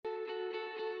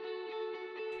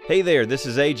Hey there, this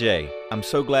is AJ. I'm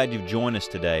so glad you've joined us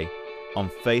today on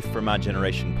Faith for My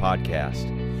Generation podcast.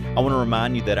 I want to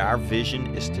remind you that our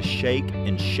vision is to shake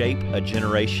and shape a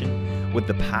generation with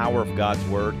the power of God's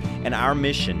Word, and our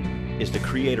mission is to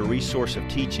create a resource of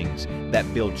teachings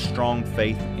that build strong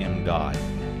faith in God.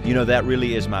 You know, that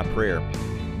really is my prayer,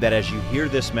 that as you hear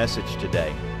this message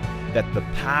today, that the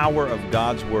power of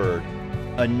God's Word,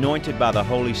 anointed by the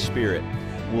Holy Spirit,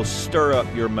 will stir up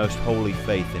your most holy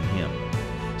faith in Him,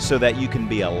 so that you can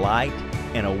be a light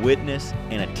and a witness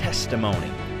and a testimony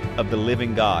of the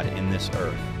living God in this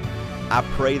earth. I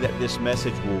pray that this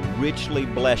message will richly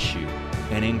bless you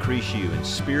and increase you in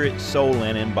spirit, soul,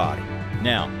 and in body.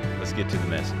 Now, let's get to the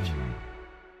message.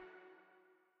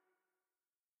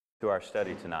 To our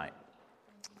study tonight.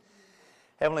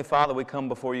 Heavenly Father, we come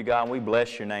before you, God, and we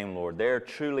bless your name, Lord. There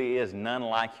truly is none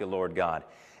like you, Lord God.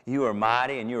 You are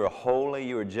mighty and you are holy,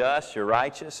 you are just, you're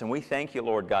righteous, and we thank you,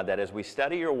 Lord God, that as we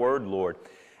study your word, Lord,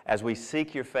 as we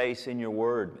seek your face in your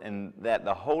word, and that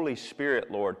the Holy Spirit,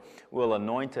 Lord, will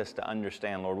anoint us to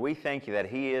understand, Lord. We thank you that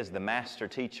He is the master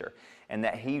teacher, and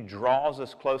that He draws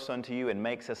us close unto you and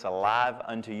makes us alive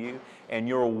unto you, and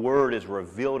your word is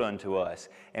revealed unto us,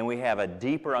 and we have a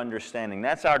deeper understanding.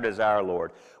 That's our desire,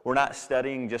 Lord. We're not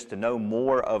studying just to know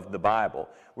more of the Bible.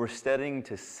 We're studying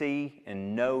to see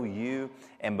and know you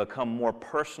and become more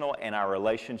personal in our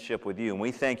relationship with you. And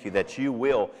we thank you that you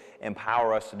will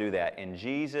empower us to do that. In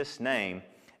Jesus' name,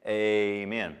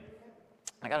 amen.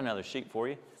 I got another sheet for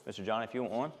you. Mr. John, if you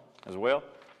want one as well.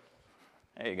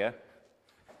 There you go.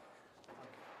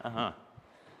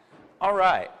 All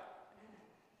right.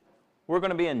 We're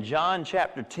going to be in John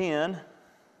chapter 10.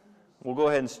 We'll go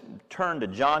ahead and turn to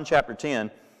John chapter 10.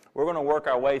 We're going to work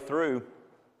our way through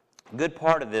a good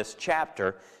part of this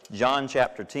chapter, John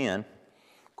chapter 10.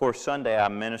 Of course, Sunday I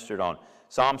ministered on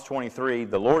Psalms 23,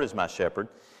 the Lord is my shepherd,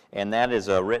 and that is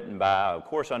written by, of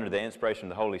course, under the inspiration of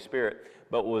the Holy Spirit,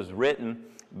 but was written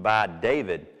by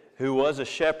David, who was a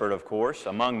shepherd, of course,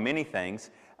 among many things.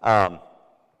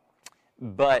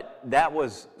 But that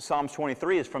was, Psalms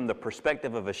 23 is from the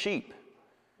perspective of a sheep.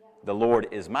 The Lord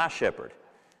is my shepherd,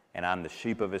 and I'm the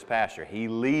sheep of His pasture. He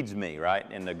leads me, right,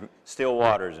 in the still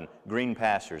waters and green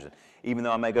pastures. And even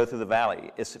though I may go through the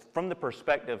valley, it's from the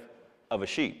perspective of a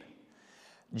sheep.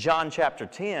 John chapter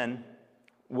 10,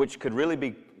 which could really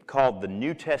be called the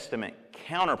New Testament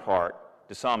counterpart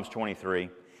to Psalms 23,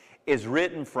 is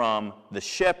written from the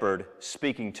shepherd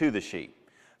speaking to the sheep.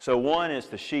 So one is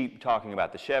the sheep talking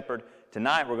about the shepherd.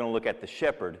 Tonight we're going to look at the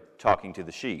shepherd talking to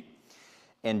the sheep.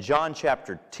 In John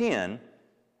chapter 10,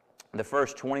 the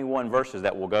first 21 verses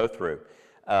that we'll go through,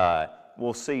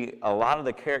 we'll see a lot of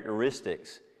the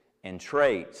characteristics and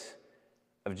traits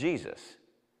of Jesus.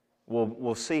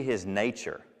 We'll see His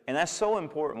nature. And that's so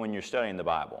important when you're studying the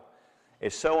Bible.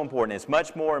 It's so important. It's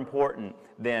much more important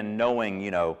than knowing,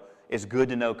 it's good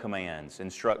to know commands,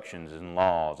 instructions, and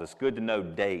laws. It's good to know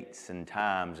dates and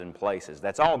times and places.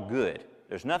 That's all good.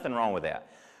 There's nothing wrong with that.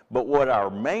 But what our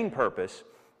main purpose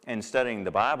in studying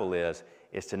the Bible is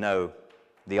to know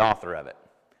the author of it,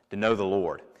 to know the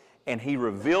Lord. And He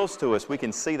reveals to us, we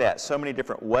can see that so many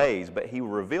different ways, but He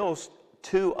reveals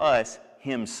to us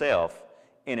Himself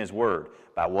in His Word,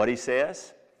 by what He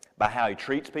says, by how He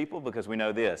treats people, because we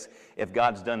know this, if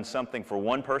God's done something for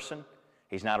one person,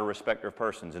 He's not a respecter of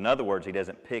persons. In other words, He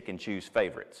doesn't pick and choose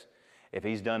favorites. If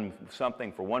He's done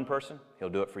something for one person, He'll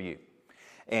do it for you.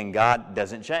 And God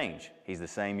doesn't change. He's the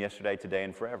same yesterday, today,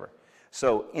 and forever.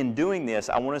 So in doing this,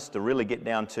 I want us to really get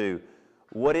down to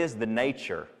what is the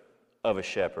nature of a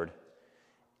shepherd.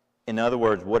 In other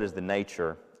words, what is the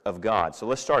nature of God? So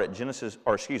let's start at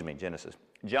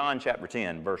John chapter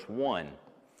 10, verse 1.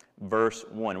 Verse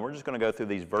 1. We're just going to go through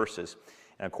these verses.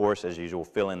 And of course, as usual,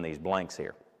 fill in these blanks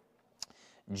here.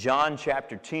 John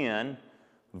chapter 10,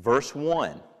 verse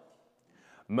 1.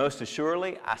 Most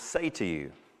assuredly, I say to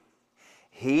you,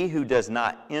 he who does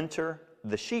not enter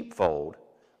the sheepfold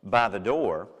by the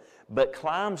door, but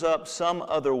climbs up some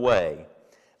other way,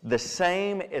 the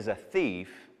same is a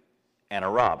thief and a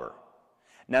robber.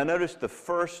 Now notice the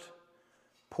first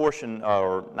portion,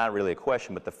 or not really a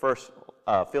question, but the first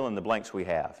fill in the blanks we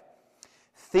have.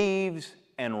 Thieves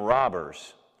and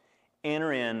robbers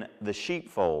enter in the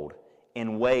sheepfold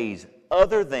in ways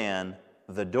other than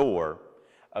the door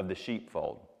of the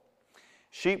sheepfold.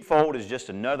 Sheepfold is just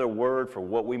another word for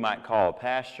what we might call a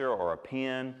pasture or a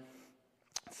pen,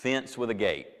 fence with a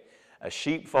gate. A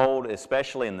sheepfold,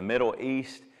 especially in the Middle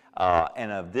East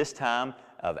and of this time,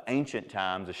 of ancient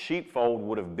times, a sheepfold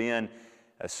would have been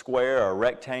a square or a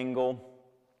rectangle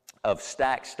of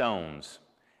stacked stones.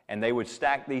 And they would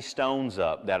stack these stones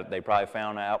up that they probably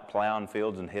found out plowing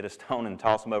fields and hit a stone and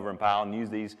toss them over in a pile and use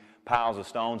these piles of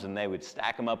stones, and they would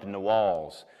stack them up in the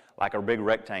walls like a big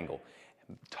rectangle.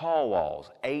 Tall walls,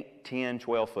 8, 10,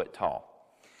 12 foot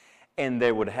tall. And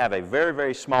they would have a very,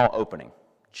 very small opening,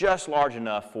 just large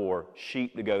enough for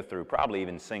sheep to go through, probably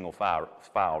even single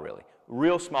file really.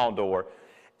 Real small door,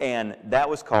 and that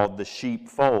was called the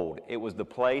sheepfold. It was the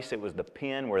place, it was the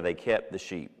pen where they kept the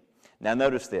sheep. Now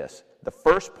notice this. The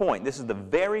first point, this is the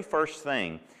very first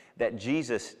thing that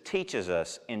Jesus teaches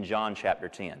us in John chapter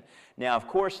 10. Now, of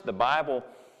course, the Bible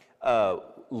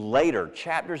later,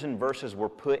 chapters and verses were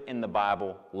put in the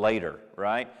Bible later,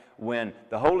 right? When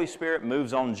the Holy Spirit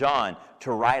moves on John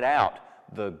to write out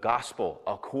the gospel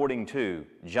according to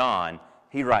John,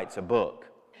 he writes a book.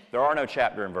 There are no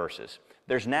chapter and verses.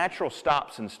 There's natural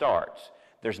stops and starts.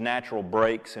 There's natural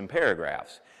breaks and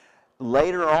paragraphs.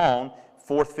 Later on,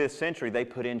 4th, 5th century, they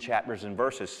put in chapters and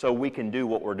verses so we can do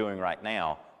what we're doing right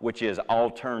now, which is all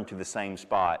turn to the same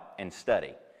spot and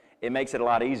study. It makes it a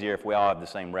lot easier if we all have the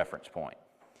same reference point.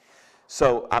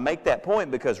 So I make that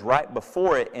point because right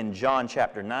before it in John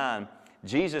chapter 9,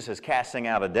 Jesus is casting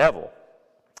out a devil,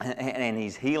 and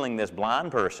he's healing this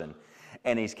blind person,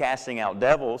 and he's casting out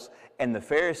devils, and the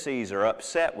Pharisees are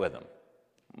upset with him,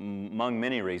 among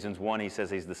many reasons. One, he says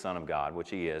he's the Son of God,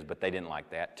 which he is, but they didn't like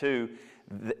that. Two,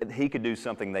 he could do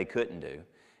something they couldn't do,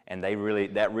 and that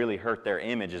really hurt their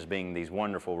image as being these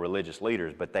wonderful religious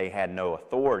leaders, but they had no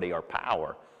authority or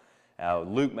power.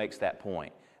 Luke makes that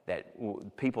point,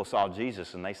 that people saw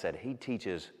Jesus and they said, he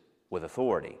teaches with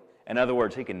authority. In other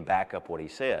words, he can back up what he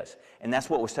says. And that's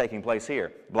what was taking place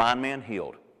here. Blind man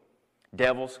healed.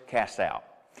 Devils cast out.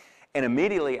 And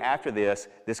immediately after this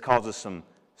causes some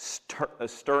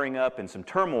stirring up and some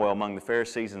turmoil among the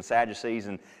Pharisees and Sadducees,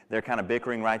 and they're kind of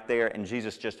bickering right there, and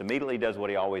Jesus just immediately does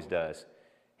what he always does.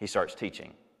 He starts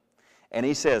teaching. And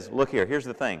he says, look here, here's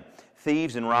the thing.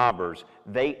 Thieves and robbers,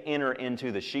 they enter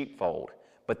into the sheepfold,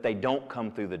 but they don't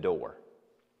come through the door.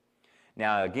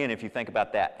 Now again, if you think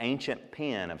about that ancient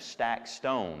pen of stacked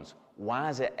stones, why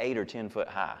is it 8 or 10 foot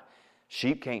high?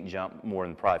 Sheep can't jump more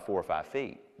than probably 4 or 5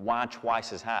 feet. Why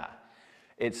twice as high?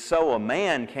 It's so a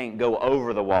man can't go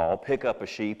over the wall, pick up a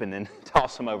sheep, and then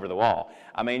toss them over the wall.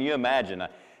 I mean, you imagine,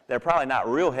 they're probably not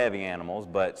real heavy animals,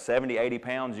 but 70, 80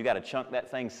 pounds, you got to chunk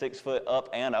that thing 6 foot up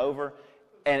and over.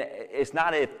 And it's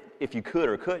not if you could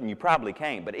or couldn't, you probably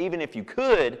can't. But even if you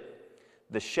could,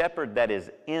 the shepherd that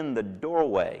is in the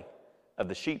doorway of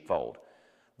the sheepfold,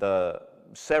 the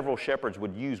several shepherds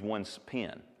would use one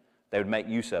pen. They would make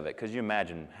use of it, because you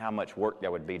imagine how much work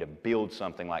there would be to build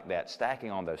something like that, stacking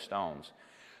on those stones.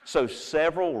 So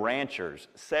several ranchers,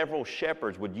 several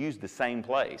shepherds would use the same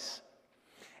place.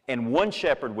 And one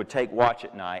shepherd would take watch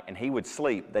at night, and he would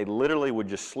sleep. They literally would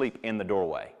just sleep in the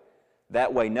doorway.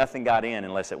 That way nothing got in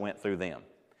unless it went through them.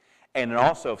 And then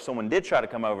also, if someone did try to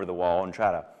come over the wall and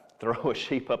try to throw a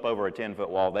sheep up over a 10-foot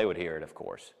wall, they would hear it, of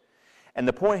course. And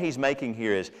the point he's making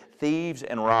here is thieves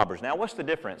and robbers. Now, what's the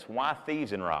difference? Why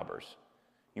thieves and robbers?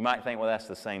 You might think, well, that's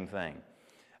the same thing.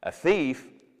 A thief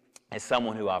is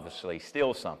someone who obviously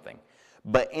steals something.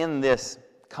 But in this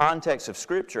context of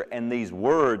Scripture and these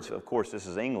words, of course, this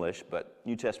is English, but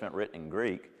New Testament written in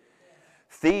Greek,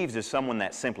 thieves is someone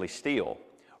that simply steal.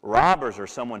 Robbers are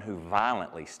someone who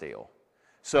violently steal.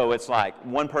 So it's like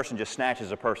one person just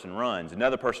snatches a person, runs.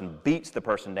 Another person beats the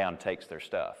person down, takes their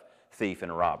stuff. Thief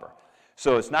and a robber.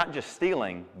 So it's not just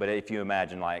stealing, but if you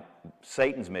imagine like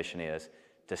Satan's mission is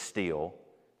to steal,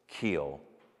 kill,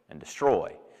 and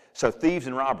destroy. So thieves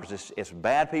and robbers, it's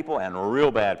bad people and real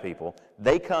bad people.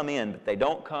 They come in, but they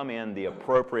don't come in the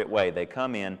appropriate way. They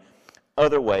come in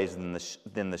other ways than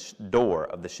the door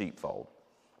of the sheepfold.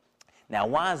 Now,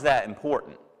 why is that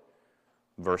important?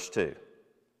 Verse 2.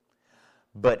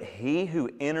 But he who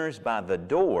enters by the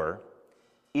door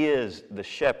is the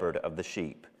shepherd of the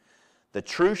sheep. The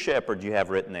true shepherd, you have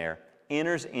written there,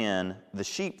 enters in the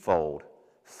sheepfold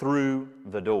through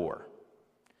the door.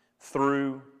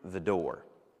 Through the door.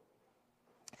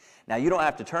 Now, you don't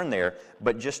have to turn there,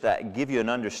 but just to give you an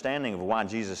understanding of why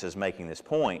Jesus is making this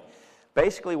point,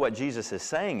 basically what Jesus is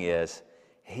saying is,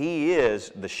 he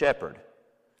is the shepherd.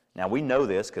 Now, we know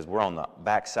this because we're on the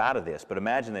back side of this, but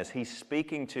imagine this. He's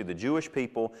speaking to the Jewish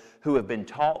people who have been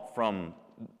taught from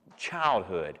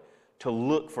childhood to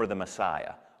look for the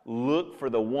Messiah. Look for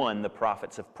the one the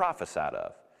prophets have prophesied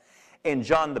of. And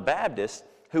John the Baptist,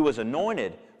 who was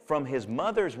anointed from his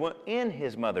mother's womb, in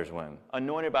his mother's womb,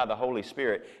 anointed by the Holy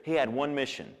Spirit, he had one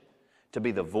mission, to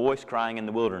be the voice crying in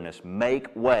the wilderness,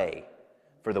 make way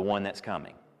for the one that's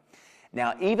coming.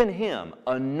 Now, even him,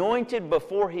 anointed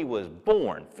before he was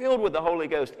born, filled with the Holy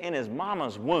Ghost in his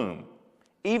mama's womb,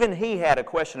 Even he had a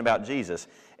question about Jesus.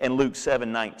 In Luke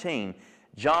 7:19,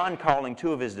 John, calling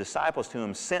two of his disciples to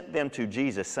him, sent them to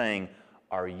Jesus, saying,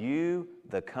 "Are you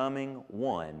the coming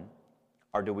one,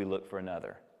 or do we look for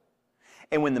another?"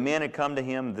 And when the men had come to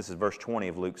him, this is verse 20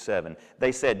 of Luke 7,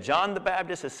 they said, "John the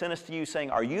Baptist has sent us to you, saying,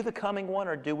 'Are you the coming one,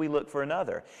 or do we look for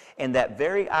another?'" And that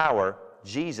very hour,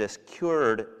 Jesus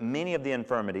cured many of the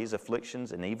infirmities,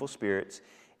 afflictions, and evil spirits,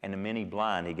 and to many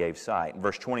blind he gave sight. In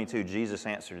verse 22, Jesus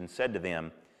answered and said to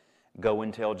them, "Go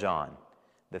and tell John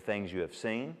the things you have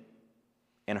seen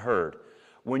and heard."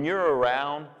 When you're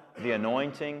around the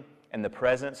anointing and the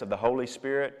presence of the Holy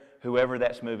Spirit, whoever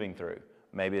that's moving through,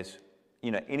 maybe it's,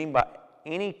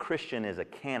 any Christian is a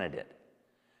candidate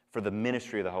for the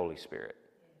ministry of the Holy Spirit.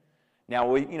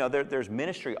 Now, there's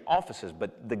ministry offices,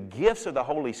 but the gifts of the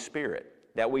Holy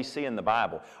Spirit that we see in the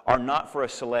Bible are not for a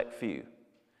select few.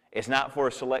 It's not for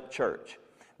a select church.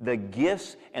 The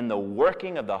gifts and the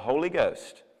working of the Holy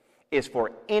Ghost is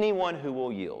for anyone who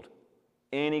will yield.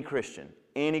 Any Christian.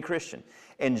 Any Christian.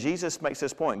 And Jesus makes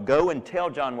this point, "Go and tell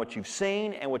John what you've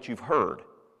seen and what you've heard.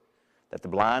 That the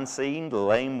blind see, the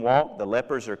lame walk, the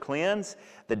lepers are cleansed,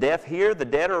 the deaf hear, the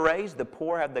dead are raised, the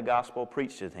poor have the gospel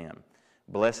preached to them.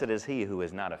 Blessed is he who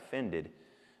is not offended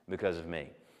because of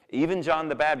me." Even John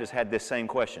the Baptist had this same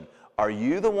question. Are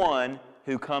you the one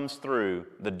who comes through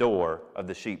the door of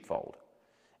the sheepfold?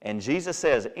 And Jesus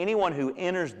says anyone who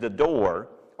enters the door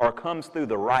or comes through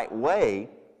the right way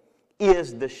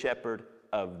is the shepherd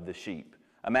of the sheep.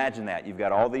 Imagine that. You've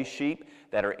got all these sheep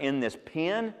that are in this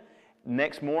pen.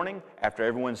 Next morning, after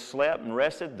everyone's slept and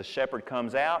rested, the shepherd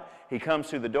comes out. He comes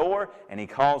through the door, and he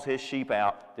calls his sheep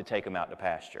out to take them out to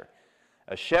pasture.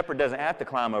 A shepherd doesn't have to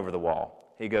climb over the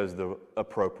wall. He goes the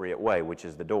appropriate way, which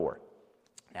is the door.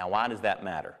 Now, why does that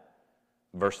matter?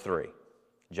 Verse 3,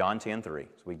 John 10:3.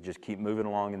 So we just keep moving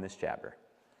along in this chapter.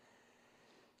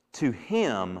 To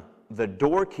him, the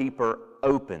doorkeeper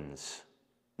opens.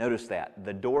 Notice that.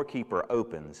 The doorkeeper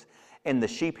opens. And the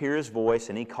sheep hear his voice,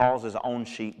 and he calls his own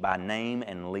sheep by name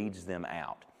and leads them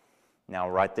out. Now,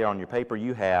 right there on your paper,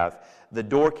 you have the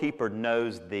doorkeeper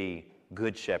knows the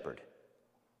good shepherd.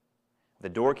 The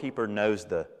doorkeeper knows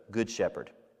the good shepherd.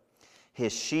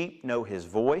 His sheep know his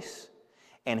voice,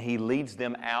 and he leads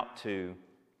them out to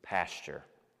pasture.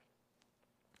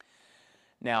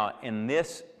 Now, in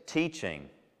this teaching,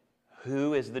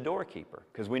 who is the doorkeeper?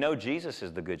 Because we know Jesus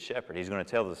is the good shepherd. He's going to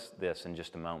tell us this in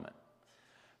just a moment.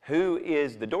 Who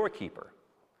is the doorkeeper?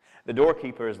 The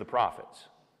doorkeeper is the prophets.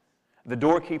 The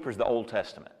doorkeeper is the Old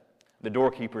Testament. The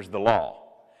doorkeeper is the law.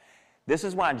 This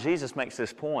is why Jesus makes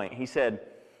this point. He said,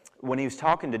 when he was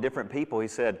talking to different people, he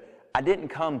said, I didn't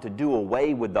come to do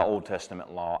away with the Old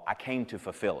Testament law. I came to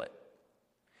fulfill it.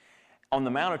 On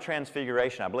the Mount of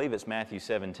Transfiguration, I believe it's Matthew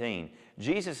 17,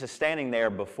 Jesus is standing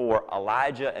there before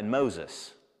Elijah and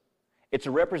Moses. It's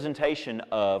a representation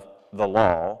of the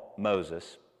law,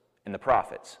 Moses, and the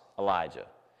prophets, Elijah.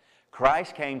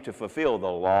 Christ came to fulfill the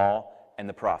law and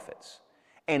the prophets.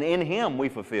 And in him we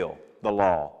fulfill the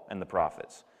law and the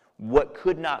prophets. What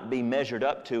could not be measured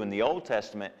up to in the Old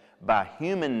Testament by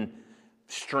human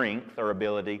strength or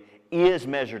ability is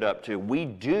measured up to. We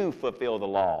do fulfill the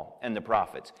law and the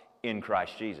prophets in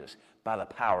Christ Jesus by the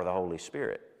power of the Holy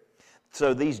Spirit.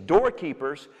 So these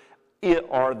doorkeepers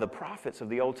are the prophets of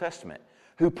the Old Testament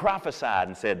who prophesied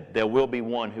and said, there will be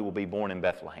one who will be born in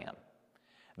Bethlehem.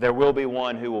 There will be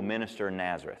one who will minister in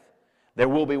Nazareth. There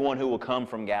will be one who will come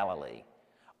from Galilee.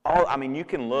 You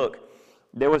can look.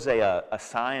 There was a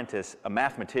scientist, a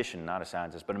mathematician, not a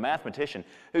scientist, but a mathematician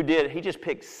he just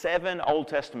picked 7 Old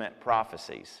Testament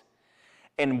prophecies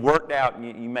and worked out,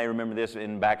 you may remember this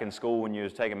back in school when you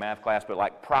was taking math class, but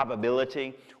like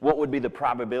probability, what would be the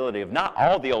probability of not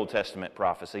all the Old Testament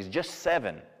prophecies, just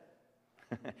 7.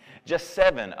 Just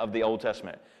 7 of the Old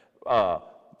Testament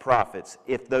prophets,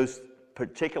 if those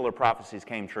particular prophecies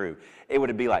came true, it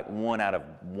would be like 1 out of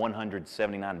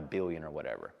 179 billion or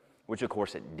whatever, which of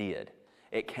course it did.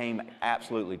 It came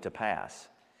absolutely to pass.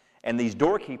 And these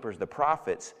doorkeepers, the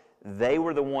prophets, they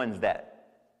were the ones that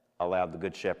allowed the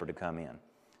Good Shepherd to come in.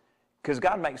 Because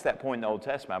God makes that point in the Old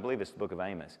Testament. I believe it's the book of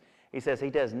Amos. He says he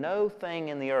does no thing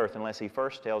in the earth unless he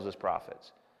first tells his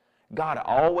prophets. God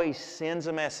always sends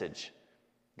a message.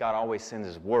 God always sends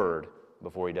his word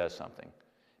before he does something.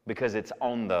 Because it's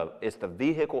the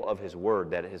vehicle of his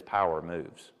word that his power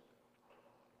moves.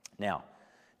 Now,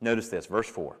 notice this, verse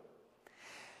 4.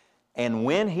 And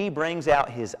when he brings out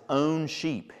his own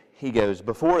sheep, he goes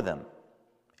before them,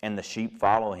 and the sheep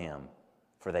follow him,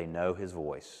 for they know his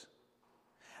voice.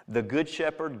 The good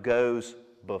shepherd goes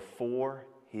before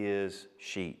his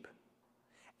sheep,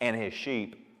 and his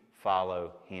sheep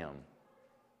follow him.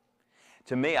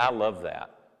 To me, I love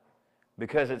that.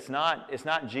 Because it's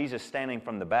not Jesus standing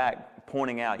from the back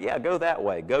pointing out, yeah, go that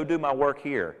way. Go do my work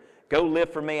here. Go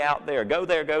live for me out there. Go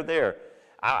there, go there.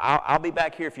 I'll be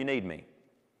back here if you need me.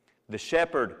 The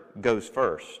shepherd goes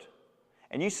first.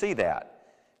 And you see that.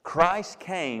 Christ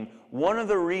came, one of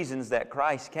the reasons that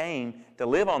Christ came to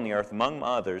live on the earth, among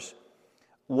others,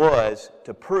 was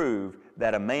to prove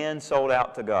that a man sold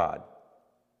out to God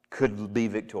could be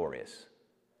victorious.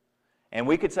 And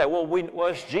we could say, well,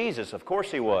 it's Jesus. Of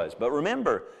course he was. But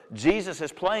remember, Jesus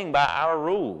is playing by our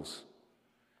rules.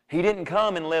 He didn't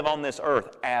come and live on this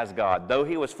earth as God. Though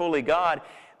he was fully God,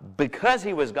 because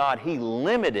he was God, he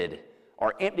limited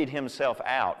or emptied himself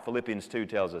out, Philippians 2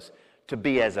 tells us, to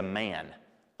be as a man,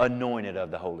 anointed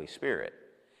of the Holy Spirit.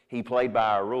 He played by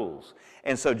our rules.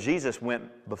 And so Jesus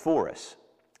went before us,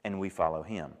 and we follow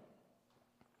him.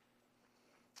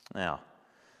 Now,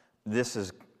 this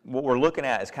is what we're looking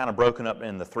at is kind of broken up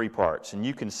into 3 parts, and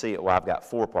you can see it. Well, I've got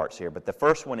 4 parts here, but the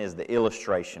first one is the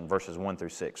illustration, verses 1 through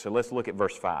 6. So let's look at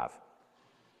verse 5.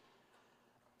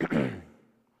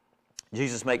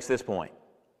 Jesus makes this point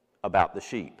about the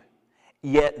sheep.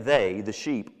 Yet they, the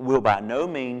sheep, will by no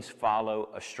means follow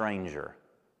a stranger,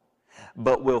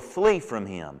 but will flee from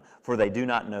him, for they do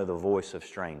not know the voice of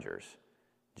strangers.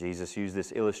 Jesus used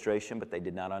this illustration, but they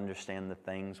did not understand the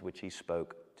things which he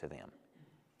spoke to them.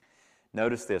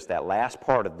 Notice this, that last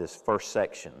part of this first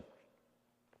section.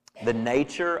 The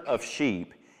nature of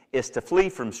sheep is to flee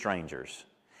from strangers.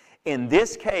 In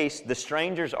this case, the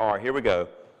strangers are, here we go,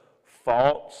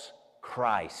 false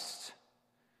Christs.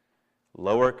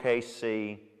 Lowercase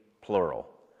c, plural.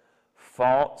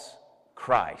 False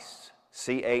Christs.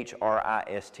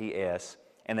 Christs.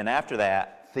 And then after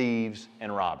that, thieves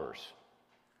and robbers.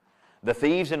 The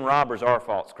thieves and robbers are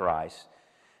false Christs.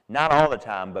 Not all the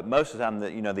time, but most of the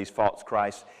time, these false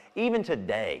Christs. Even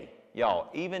today, y'all,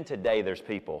 even today there's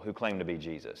people who claim to be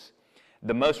Jesus.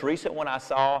 The most recent one I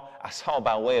saw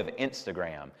by way of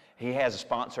Instagram. He has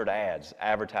sponsored ads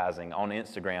advertising on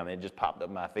Instagram. It just popped up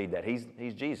in my feed that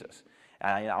he's Jesus.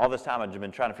 All this time I've just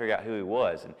been trying to figure out who he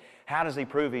was. And how does he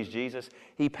prove he's Jesus?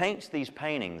 He paints these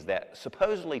paintings that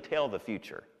supposedly tell the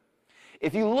future.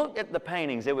 If you looked at the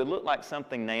paintings, it would look like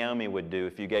something Naomi would do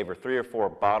if you gave her 3 or 4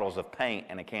 bottles of paint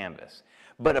and a canvas.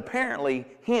 But apparently,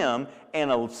 him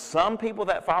and some people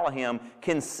that follow him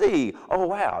can see, oh,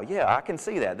 wow, yeah, I can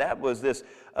see that. That was this,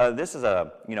 this is one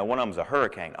of them was a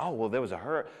hurricane. Oh, well, there was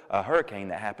a hurricane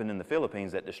that happened in the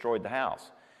Philippines that destroyed the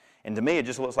house. And to me, it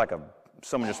just looks like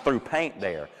someone just threw paint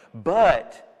there.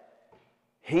 But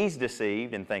he's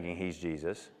deceived in thinking he's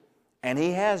Jesus, and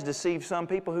he has deceived some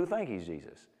people who think he's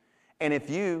Jesus. And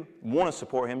if you want to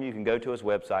support him, you can go to his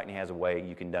website, and he has a way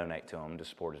you can donate to him to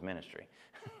support his ministry.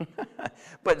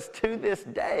 But to this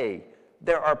day,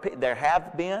 there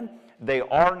have been, they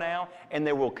are now, and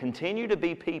there will continue to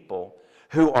be people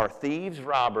who are thieves,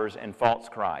 robbers, and false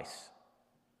Christs.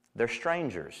 They're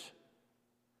strangers.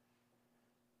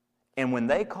 And when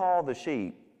they call the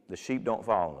sheep don't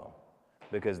follow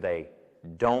them because they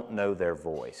don't know their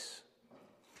voice.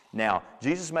 Now,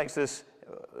 Jesus makes this,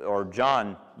 or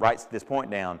John writes this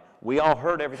point down. We all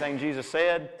heard everything Jesus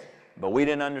said, but we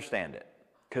didn't understand it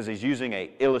because he's using an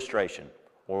illustration,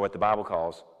 or what the Bible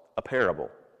calls a parable.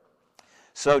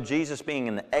 So Jesus, being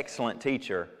an excellent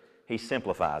teacher, he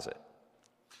simplifies it.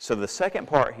 So the second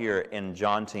part here in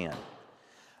John 10,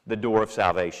 the door of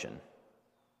salvation.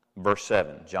 Verse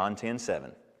 7, John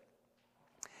 10:7.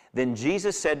 Then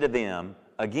Jesus said to them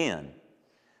again,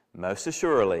 most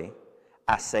assuredly,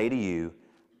 I say to you,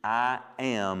 I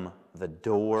am the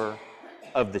door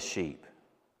of the sheep.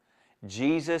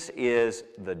 Jesus is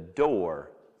the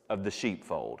door of the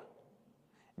sheepfold.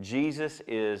 Jesus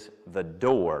is the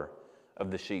door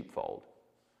of the sheepfold.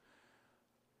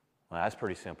 Well, that's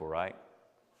pretty simple, right?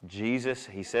 Jesus,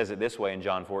 he says it this way in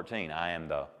John 14, I am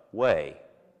the way.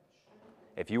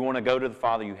 If you want to go to the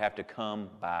Father, you have to come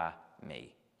by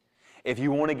me. If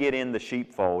you want to get in the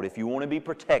sheepfold, if you want to be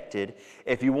protected,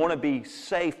 if you want to be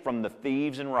safe from the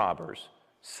thieves and robbers,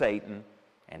 Satan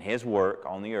and his work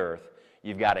on the earth,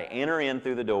 you've got to enter in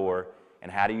through the door.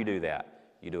 And how do you do that?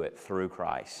 You do it through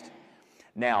Christ.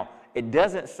 Now, it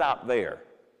doesn't stop there.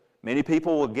 Many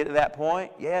people will get to that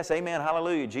point. Yes, amen,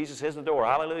 hallelujah. Jesus is the door,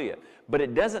 hallelujah. But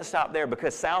it doesn't stop there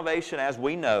because salvation, as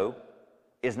we know,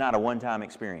 is not a one-time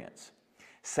experience.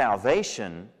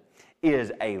 Salvation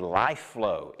is a life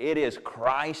flow. It is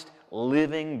Christ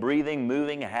living, breathing,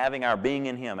 moving, having our being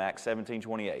in him, Acts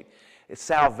 17:28.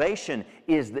 Salvation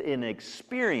is an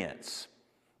experience.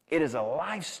 It is a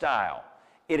lifestyle.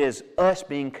 It is us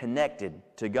being connected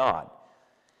to God.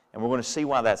 And we're going to see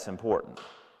why that's important.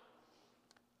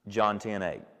 John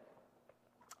 10:8.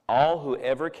 All who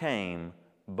ever came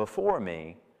before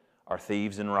me are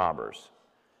thieves and robbers,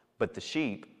 but the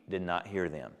sheep did not hear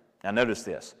them. Now notice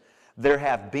this. There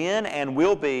have been and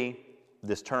will be,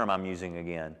 this term I'm using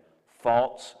again,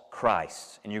 false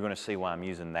Christs. And you're going to see why I'm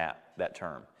using that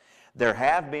term. There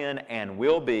have been and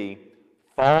will be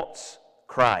false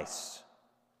Christs.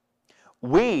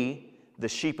 We, the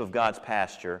sheep of God's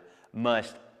pasture,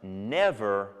 must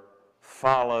never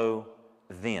follow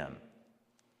them.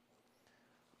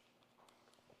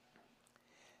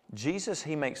 Jesus,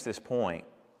 he makes this point,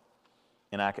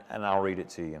 and I'll read it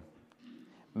to you.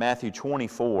 Matthew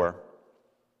 24,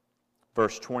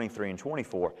 verse 23 and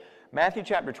 24. Matthew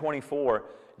chapter 24,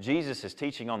 Jesus is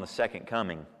teaching on the second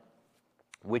coming,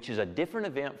 which is a different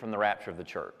event from the rapture of the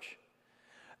church.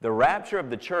 The rapture of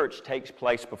the church takes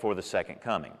place before the second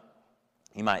coming.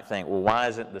 You might think, well, why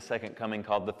isn't the second coming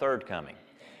called the third coming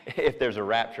if there's a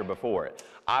rapture before it?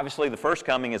 Obviously, the first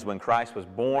coming is when Christ was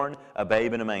born, a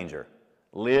babe in a manger,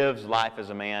 lives life as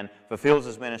a man, fulfills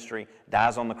his ministry,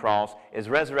 dies on the cross, is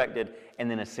resurrected, and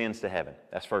then ascends to heaven.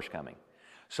 That's first coming.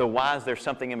 So why is there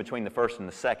something in between the first and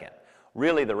the second?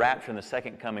 Really, the rapture and the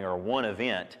second coming are one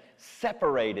event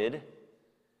separated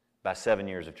by 7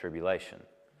 years of tribulation.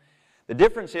 The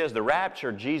difference is the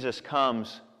rapture, Jesus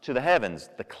comes to the heavens,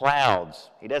 the clouds.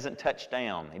 He doesn't touch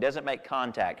down. He doesn't make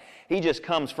contact. He just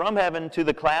comes from heaven to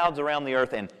the clouds around the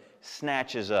earth and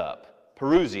snatches up.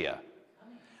 Parousia.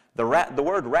 The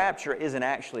word rapture isn't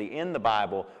actually in the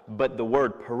Bible, but the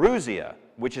word parousia,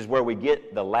 which is where we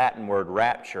get the Latin word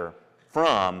rapture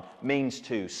from, means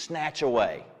to snatch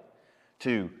away,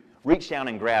 to reach down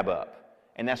and grab up.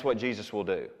 And that's what Jesus will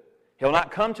do. He'll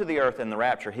not come to the earth in the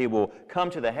rapture. He will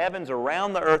come to the heavens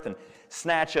around the earth and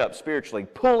snatch up spiritually,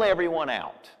 pull everyone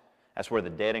out. That's where the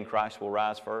dead in Christ will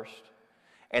rise first.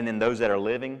 And then those that are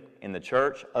living in the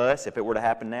church, us, if it were to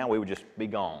happen now, we would just be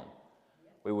gone.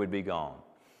 We would be gone.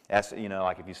 That's,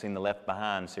 like if you've seen the Left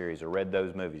Behind series or read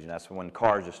those movies, and that's when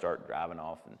cars just start driving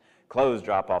off and clothes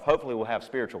drop off. Hopefully we'll have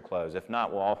spiritual clothes. If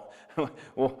not,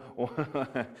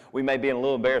 we may be a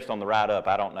little embarrassed on the ride up.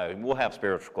 I don't know. We'll have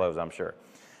spiritual clothes, I'm sure.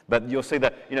 But you'll see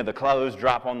that, the clothes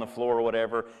drop on the floor or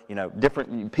whatever.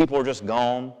 Different people are just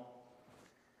gone.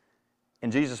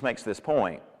 And Jesus makes this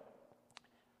point.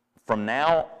 From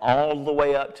now all the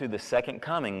way up to the second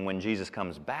coming, when Jesus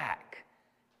comes back,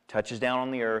 touches down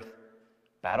on the earth,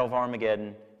 Battle of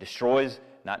Armageddon,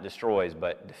 not destroys,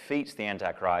 but defeats the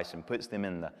Antichrist and puts them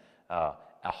in a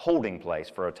holding place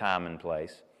for a time and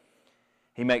place.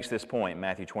 He makes this point,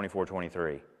 Matthew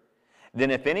 24:23.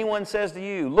 Then if anyone says to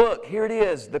you, look, here it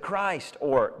is, the Christ,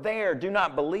 or there, do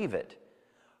not believe it.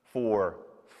 For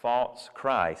false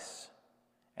Christs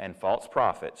and false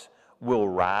prophets will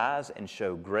rise and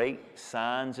show great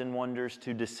signs and wonders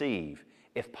to deceive,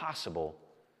 if possible,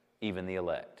 even the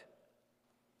elect.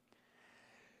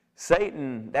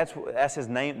 Satan, that's his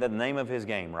name, the name of his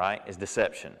game, right, is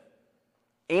deception.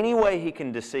 Any way he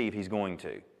can deceive, he's going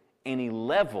to. Any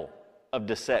level of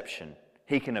deception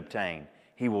he can obtain,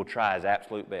 he will try his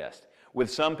absolute best. With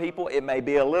some people, it may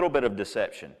be a little bit of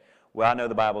deception. Well, I know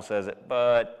the Bible says it,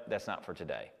 but that's not for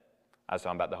today. I was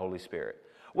talking about the Holy Spirit.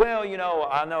 Well,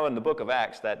 I know in the book of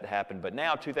Acts that happened, but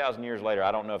now 2,000 years later,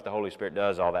 I don't know if the Holy Spirit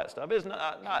does all that stuff. It's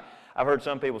not. I've heard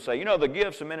some people say, the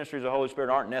gifts and ministries of the Holy Spirit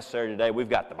aren't necessary today. We've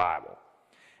got the Bible.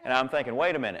 And I'm thinking,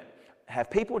 wait a minute. Have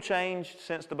people changed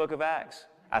since the book of Acts?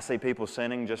 I see people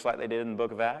sinning just like they did in the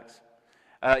book of Acts.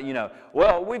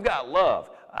 Well, we've got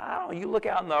love. You look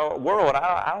out in the world,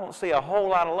 I don't see a whole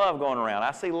lot of love going around.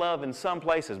 I see love in some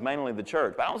places, mainly the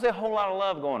church, but I don't see a whole lot of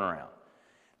love going around.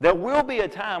 There will be a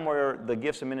time where the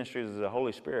gifts and ministries of the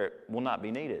Holy Spirit will not be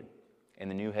needed in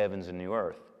the new heavens and new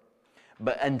earth.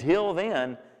 But until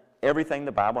then, everything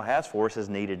the Bible has for us is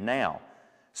needed now.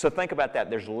 So think about that.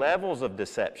 There's levels of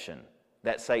deception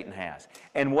that Satan has.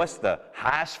 And what's the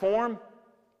highest form?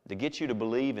 To get you to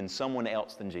believe in someone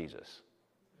else than Jesus.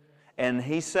 And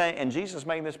Jesus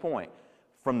made this point.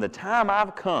 From the time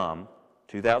I've come,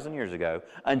 2,000 years ago,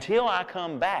 until I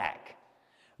come back,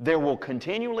 there will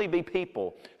continually be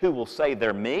people who will say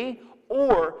they're me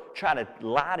or try to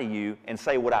lie to you and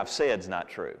say what I've said is not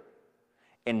true.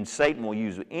 And Satan will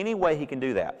use any way he can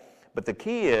do that. But the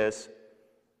key is,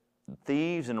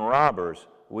 thieves and robbers,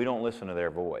 we don't listen to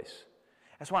their voice.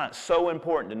 That's why it's so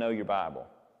important to know your Bible.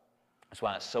 That's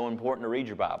why it's so important to read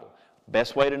your Bible.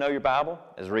 Best way to know your Bible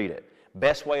is read it.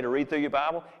 Best way to read through your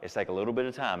Bible is take a little bit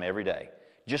of time every day.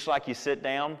 Just like you sit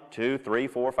down 2, 3,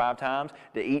 4, 5 times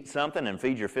to eat something and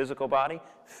feed your physical body,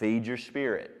 feed your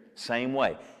spirit. Same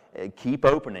way. Keep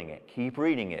opening it, keep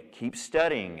reading it, keep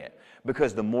studying it.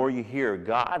 Because the more you hear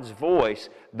God's voice,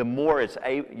 the more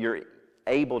you're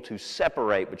able to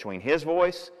separate between his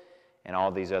voice and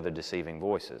all these other deceiving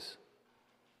voices.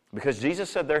 Because Jesus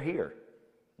said they're here.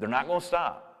 They're not going to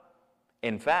stop.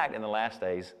 In fact, in the last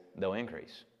days, they'll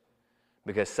increase.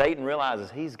 Because Satan realizes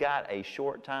he's got a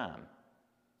short time.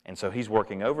 And so he's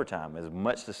working overtime, as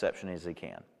much deception as he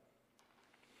can.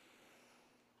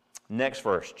 Next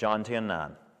verse, John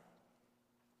 10:9.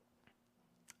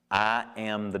 I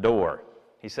am the door.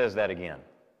 He says that again.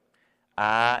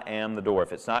 I am the door.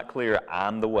 If it's not clear,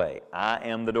 I'm the way. I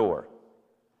am the door.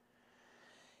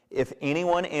 If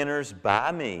anyone enters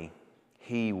by me,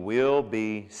 he will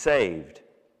be saved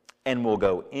and will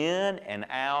go in and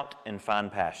out and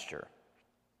find pasture.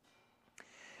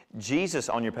 Jesus,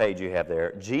 on your page you have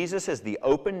there, Jesus is the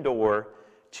open door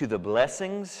to the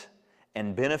blessings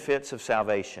and benefits of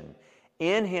salvation.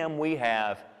 In him we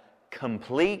have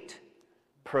complete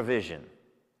provision.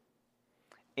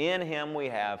 In him we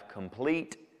have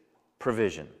complete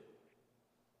provision.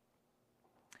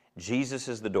 Jesus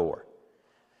is the door.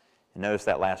 And notice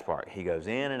that last part. He goes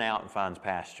in and out and finds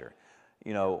pasture.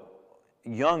 You know,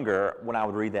 younger, when I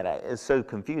would read that, I was so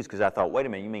confused because I thought, wait a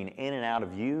minute, you mean in and out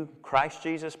of you, Christ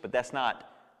Jesus? But that's not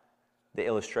the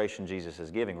illustration Jesus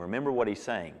is giving. Remember what he's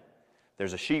saying.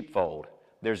 There's a sheepfold.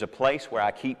 There's a place where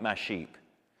I keep my sheep.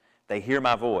 They hear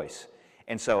my voice.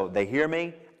 And so they hear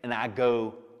me, and I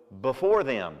go before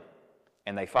them,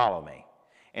 and they follow me.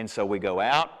 And so we go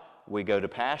out, we go to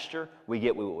pasture, we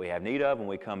get what we have need of, and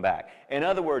we come back. In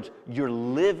other words, you're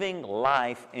living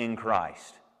life in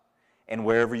Christ. And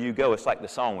wherever you go, it's like the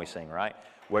song we sing, right?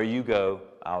 Where you go,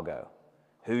 I'll go.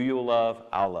 Who you'll love,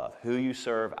 I'll love. Who you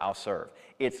serve, I'll serve.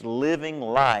 It's living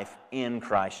life in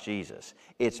Christ Jesus.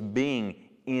 It's being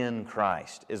in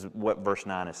Christ, is what verse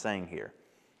 9 is saying here.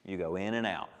 You go in and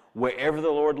out. Wherever the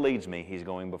Lord leads me, he's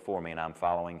going before me, and I'm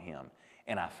following him.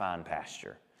 And I find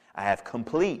pasture. I have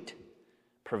complete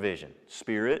provision.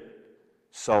 Spirit,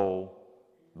 soul,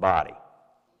 body.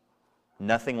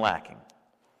 Nothing lacking.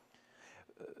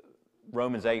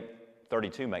 Romans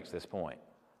 8:32 makes this point.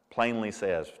 Plainly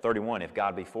says, 31, if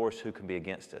God be for us, who can be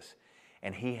against us?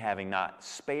 And he having not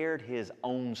spared his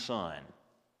own son.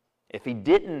 If he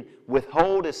didn't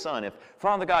withhold his son, if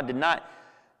Father God did not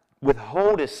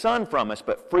withhold his son from us,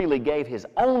 but freely gave his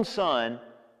own son,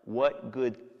 what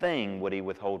good thing would he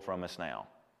withhold from us now?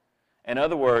 In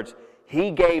other words,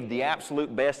 he gave the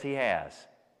absolute best he has,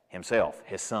 himself,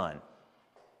 his son.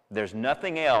 There's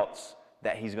nothing else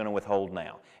that he's going to withhold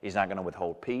now. He's not going to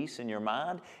withhold peace in your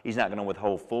mind. He's not going to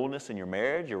withhold fullness in your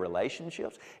marriage, your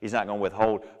relationships. He's not going to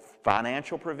withhold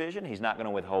financial provision. He's not going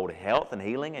to withhold health and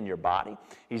healing in your body.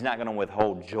 He's not going to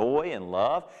withhold joy and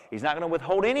love. He's not going to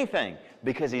withhold anything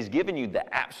because he's given you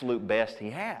the absolute best he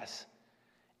has.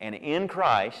 And in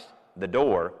Christ, the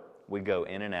door, we go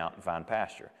in and out and find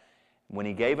pasture. When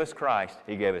he gave us Christ,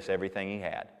 he gave us everything he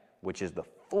had, which is the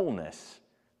fullness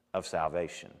of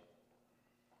salvation.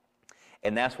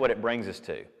 And that's what it brings us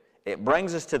to. It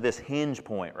brings us to this hinge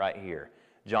point right here,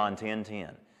 John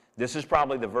 10:10. This is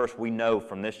probably the verse we know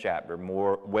from this chapter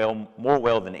more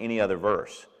well than any other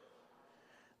verse.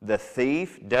 The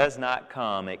thief does not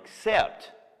come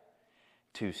except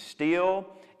to steal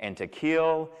and to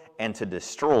kill and to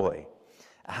destroy.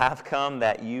 I've come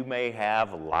that you may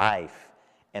have life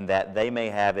and that they may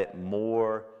have it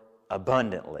more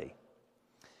abundantly.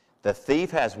 The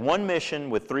thief has one mission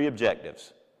with three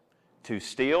objectives: to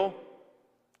steal,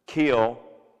 kill,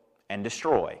 and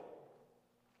destroy.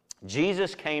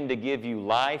 Jesus came to give you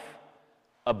life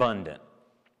abundant.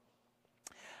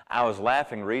 I was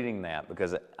laughing reading that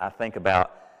because I think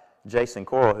about Jason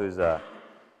Coral, who's a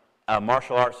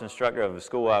martial arts instructor of a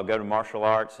school. I go to martial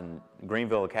arts in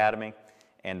Greenville Academy.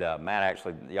 And Matt,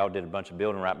 actually, y'all did a bunch of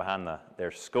building right behind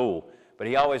their school. But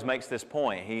he always makes this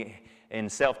point. In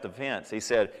self-defense, he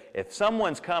said, if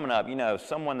someone's coming up,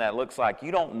 someone that looks like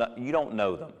you don't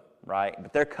know them, right?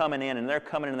 But they're coming in, and they're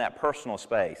coming in that personal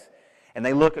space. And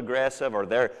they look aggressive, or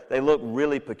they look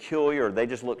really peculiar, or they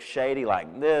just look shady,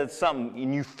 like there's something,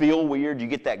 and you feel weird. You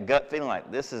get that gut feeling like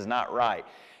this is not right.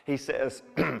 He says,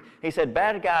 he said,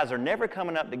 bad guys are never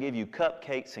coming up to give you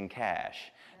cupcakes and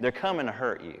cash. They're coming to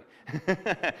hurt you.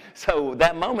 So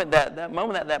that moment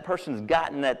that person's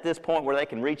gotten at this point where they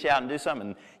can reach out and do something,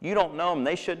 and you don't know them,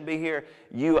 they shouldn't be here,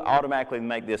 you automatically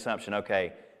make the assumption,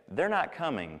 okay, they're not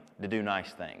coming to do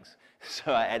nice things.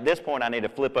 So at this point, I need to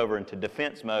flip over into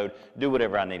defense mode, do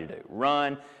whatever I need to do.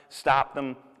 Run, stop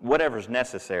them, whatever's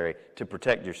necessary to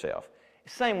protect yourself.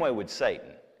 Same way with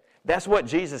Satan. That's what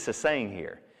Jesus is saying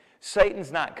here.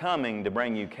 Satan's not coming to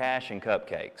bring you cash and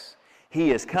cupcakes.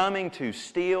 He is coming to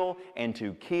steal and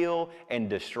to kill and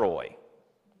destroy.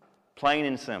 Plain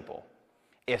and simple.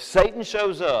 If Satan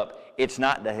shows up, it's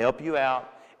not to help you out.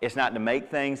 It's not to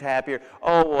make things happier.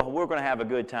 Oh, well, we're going to have a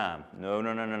good time. No,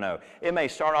 no, no, no, no. It may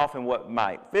start off in what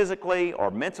might physically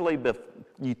or mentally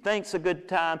you think's a good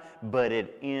time, but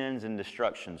it ends in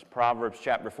destructions. Proverbs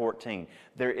chapter 14.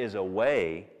 There is a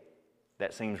way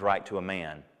that seems right to a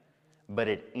man, but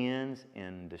it ends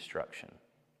in destruction.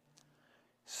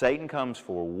 Satan comes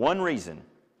for one reason,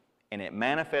 and it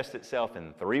manifests itself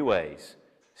in three ways: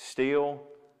 steal,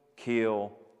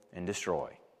 kill, and destroy.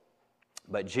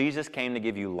 But Jesus came to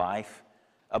give you life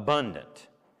abundant.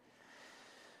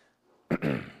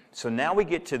 So now we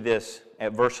get to this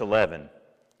at verse 11,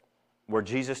 where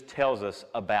Jesus tells us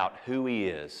about who He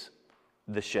is,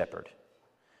 the shepherd.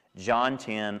 John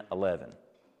 10:11.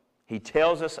 He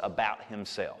tells us about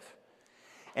Himself.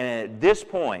 And at this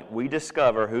point, we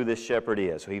discover who this shepherd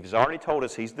is. So He's already told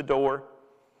us He's the door,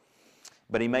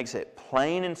 but He makes it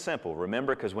plain and simple.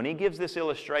 Remember, because when He gives this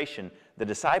illustration, the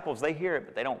disciples, they hear it,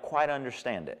 but they don't quite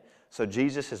understand it. So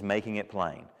Jesus is making it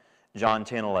plain. John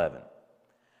 10:11.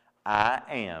 I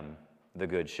am the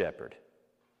good shepherd.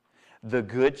 The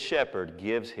good shepherd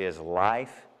gives his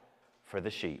life for the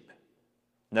sheep.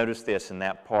 Notice this in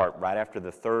that part, right after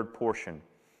the third portion,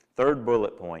 third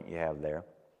bullet point you have there.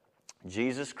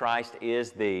 Jesus Christ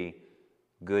is the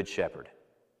good shepherd.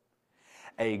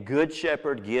 A good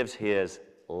shepherd gives his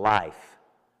life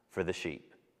for the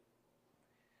sheep.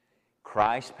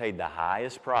 Christ paid the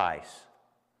highest price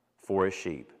for his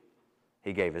sheep.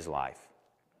 He gave his life.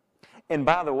 And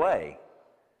by the way,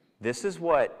 this is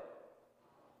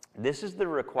the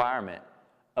requirement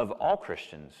of all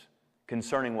Christians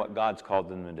concerning what God's called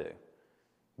them to do.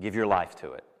 Give your life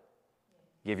to it.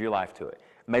 Give your life to it.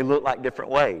 It may look like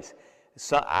different ways.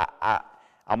 So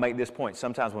I'll make this point.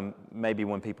 Sometimes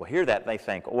when people hear that, they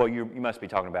think, well, you must be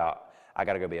talking about, I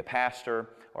got to go be a pastor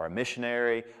or a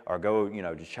missionary or go,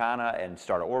 to China and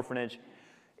start an orphanage.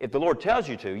 If the Lord tells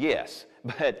you to, yes.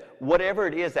 But whatever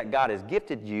it is that God has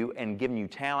gifted you and given you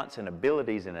talents and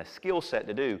abilities and a skill set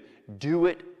to do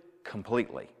it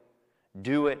completely.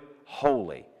 Do it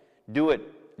wholly. Do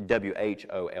it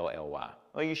W-H-O-L-L-Y.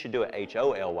 Well, you should do it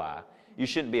H-O-L-Y. You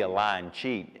shouldn't be a lying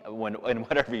cheat in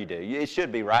whatever you do. It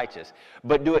should be righteous.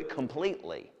 But do it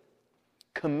completely.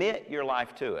 Commit your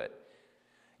life to it.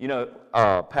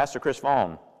 Pastor Chris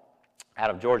Vaughn out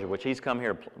of Georgia, which he's come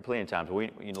here plenty of times.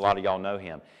 A lot of y'all know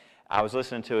him. I was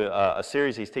listening to a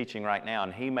series he's teaching right now,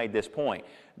 and he made this point.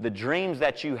 The dreams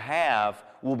that you have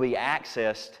will be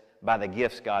accessed by the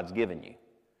gifts God's given you.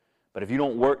 But if you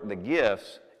don't work the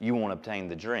gifts, you won't obtain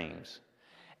the dreams.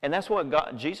 And that's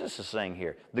what Jesus is saying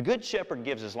here. The good shepherd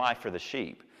gives his life for the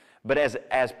sheep. But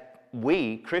as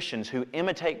we, Christians who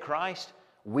imitate Christ,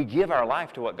 we give our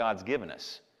life to what God's given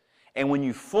us. And when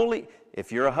you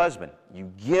if you're a husband,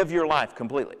 you give your life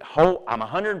completely. I'm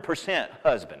 100%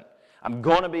 husband. I'm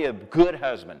going to be a good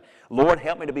husband. Lord,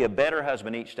 help me to be a better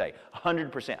husband each day.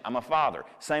 100%. I'm a father.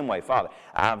 Same way, father.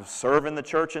 I'm serving the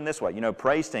church in this way.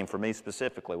 Praise team for me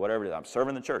specifically, whatever it is. I'm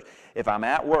serving the church. If I'm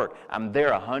at work, I'm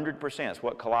there 100%. It's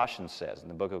what Colossians says in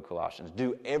the book of Colossians.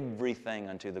 Do everything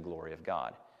unto the glory of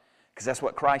God. Because that's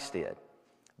what Christ did.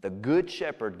 The good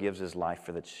shepherd gives his life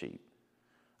for the sheep.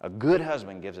 A good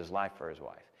husband gives his life for his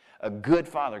wife. A good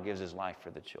father gives his life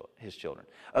for his children.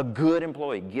 A good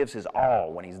employee gives his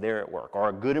all when he's there at work. Or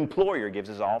a good employer gives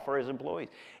his all for his employees.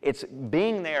 It's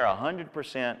being there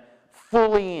 100%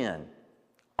 fully in,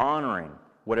 honoring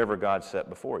whatever God set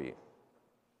before you.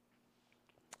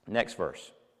 Next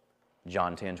verse,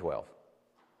 John 10:12.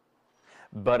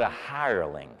 But a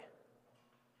hireling,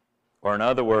 or in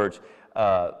other words,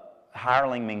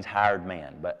 hireling means hired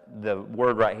man, but the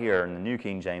word right here in the New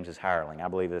King James is hireling. I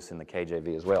believe this in the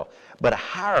KJV as well. But a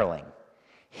hireling,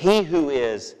 he who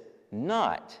is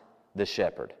not the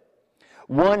shepherd,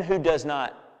 one who does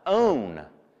not own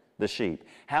the sheep.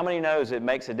 How many knows it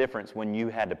makes a difference when you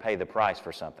had to pay the price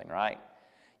for something, right?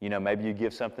 Maybe you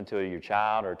give something to your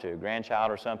child or to a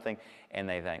grandchild or something, and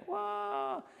they think,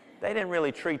 well, they didn't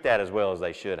really treat that as well as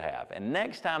they should have. And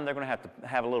next time they're going to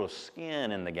have a little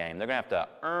skin in the game. They're going to have to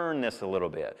earn this a little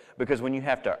bit. Because when you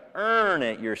have to earn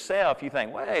it yourself, you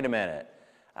think, wait a minute,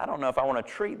 I don't know if I want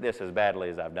to treat this as badly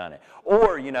as I've done it.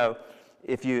 Or,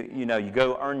 if you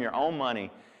go earn your own money,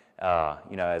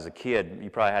 as a kid, you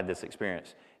probably had this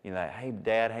experience. Hey,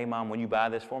 Dad, hey, Mom, will you buy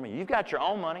this for me? You've got your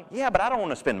own money. Yeah, but I don't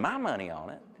want to spend my money on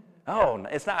it. Oh,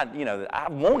 it's not, I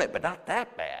want it, but not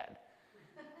that bad.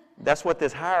 That's what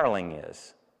this hireling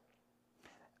is.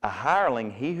 A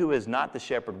hireling, he who is not the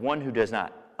shepherd, one who does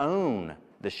not own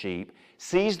the sheep,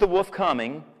 sees the wolf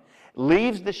coming,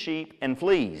 leaves the sheep and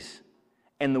flees,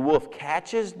 and the wolf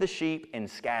catches the sheep and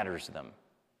scatters them.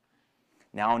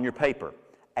 Now on your paper,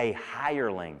 A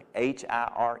hireling,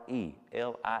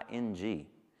 Hireling,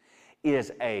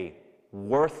 is a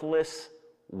worthless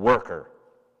worker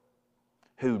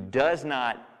who does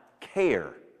not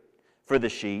care for the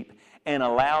sheep and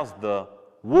allows the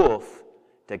wolf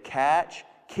to catch,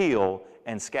 kill,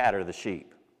 and scatter the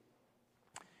sheep.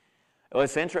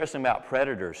 What's interesting about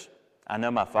predators, I know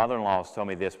my father-in-law has told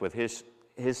me this with he's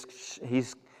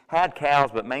had cows,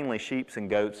 but mainly sheep and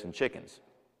goats and chickens.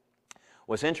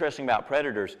 What's interesting about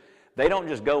predators, they don't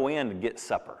just go in to get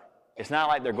supper. It's not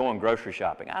like they're going grocery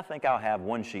shopping. I think I'll have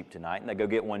one sheep tonight, and they go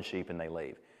get one sheep and they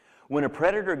leave. When a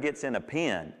predator gets in a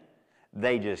pen,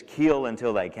 they just kill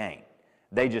until they can't.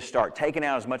 They just start taking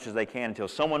out as much as they can until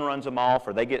someone runs them off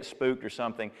or they get spooked or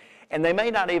something. And they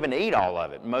may not even eat all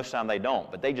of it. Most of the time they don't.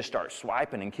 But they just start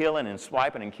swiping and killing and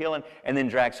swiping and killing and then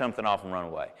drag something off and run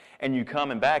away. And you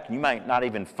coming back, you might not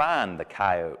even find the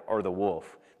coyote or the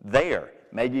wolf there.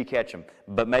 Maybe you catch them,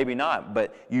 but maybe not.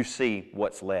 But you see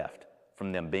what's left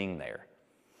from them being there.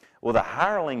 Well, the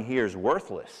hireling here is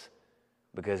worthless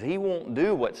because he won't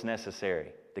do what's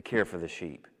necessary to care for the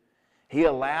sheep. He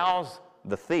allows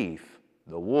the thief,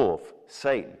 the wolf,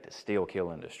 Satan, to steal,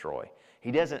 kill, and destroy.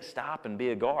 He doesn't stop and be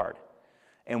a guard.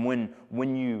 And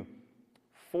when you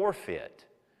forfeit,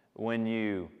 when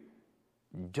you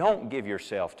don't give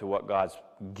yourself to what God's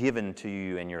given to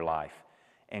you in your life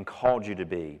and called you to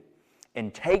be,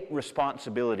 and take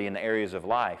responsibility in the areas of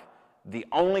life, the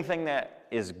only thing that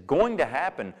is going to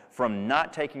happen from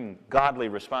not taking godly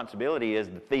responsibility is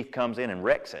the thief comes in and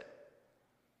wrecks it.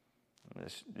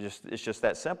 It's just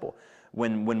that simple.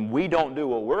 When we don't do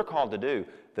what we're called to do,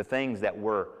 the things that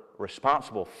we're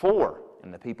responsible for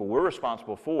and the people we're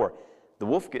responsible for, the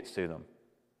wolf gets to them.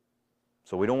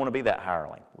 So we don't want to be that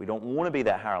hireling. We don't want to be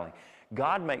that hireling.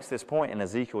 God makes this point in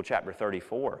Ezekiel chapter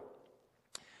 34.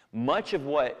 Much of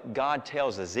what God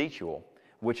tells Ezekiel,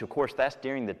 which of course that's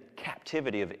during the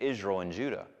captivity of Israel and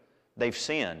Judah, they've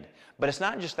sinned. But it's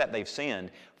not just that they've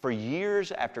sinned. For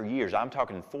years after years, I'm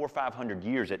talking 400 or 500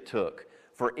 years it took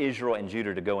for Israel and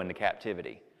Judah to go into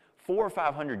captivity. 400 or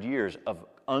 500 years of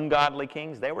ungodly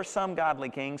kings. There were some godly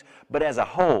kings, but as a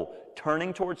whole,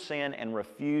 turning towards sin and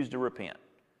refused to repent.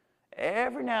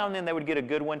 Every now and then they would get a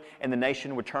good one, and the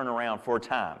nation would turn around for a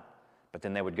time, but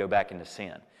then they would go back into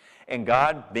sin. And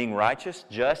God, being righteous,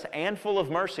 just, and full of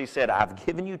mercy, said, I've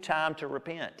given you time to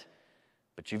repent,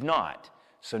 but you've not.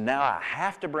 So now I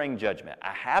have to bring judgment.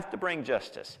 I have to bring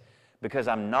justice because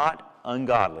I'm not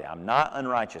ungodly. I'm not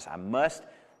unrighteous. I must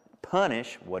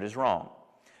punish what is wrong.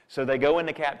 So they go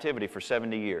into captivity for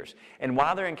 70 years. And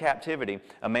while they're in captivity,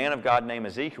 a man of God named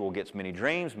Ezekiel gets many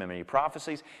dreams, many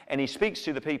prophecies, and he speaks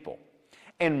to the people.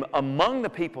 And among the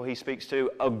people he speaks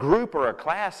to, a group or a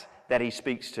class that he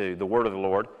speaks to, the word of the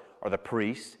Lord, are the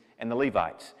priests and the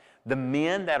Levites. The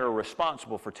men that are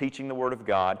responsible for teaching the word of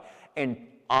God and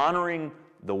honoring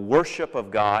the worship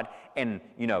of God and,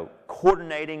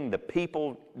 coordinating the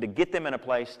people to get them in a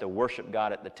place to worship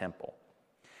God at the temple.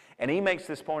 And he makes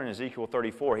this point in Ezekiel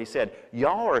 34. He said,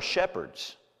 y'all are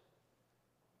shepherds,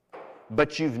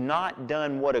 but you've not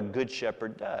done what a good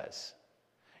shepherd does.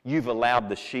 You've allowed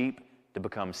the sheep to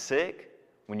become sick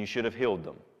when you should have healed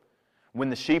them. When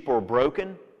the sheep were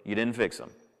broken, you didn't fix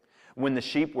them. When the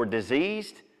sheep were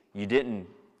diseased, you didn't,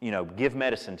 give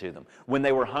medicine to them. When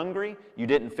they were hungry, you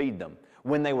didn't feed them.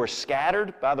 When they were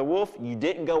scattered by the wolf, you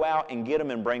didn't go out and get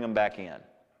them and bring them back in.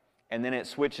 And then it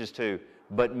switches to,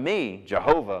 but me,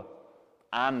 Jehovah,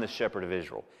 I'm the shepherd of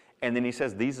Israel. And then he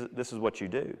says, this is what you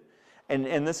do.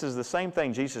 And this is the same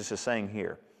thing Jesus is saying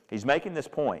here. He's making this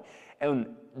point. And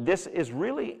this is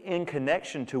really in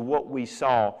connection to what we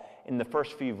saw in the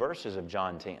first few verses of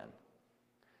John 10.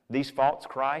 These false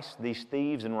Christs, these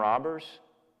thieves and robbers,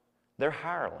 they're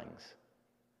hirelings.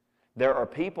 There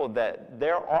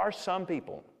are some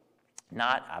people,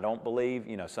 I don't believe,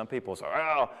 some people say,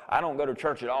 I don't go to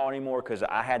church at all anymore because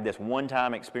I had this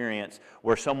one-time experience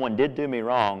where someone did do me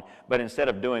wrong, but instead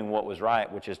of doing what was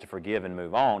right, which is to forgive and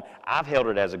move on, I've held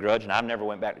it as a grudge and I've never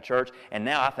went back to church, and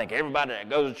now I think everybody that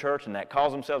goes to church and that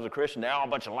calls themselves a Christian, they're all a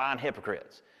bunch of lying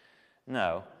hypocrites.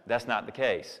 No, that's not the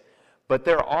case. But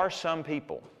there are some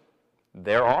people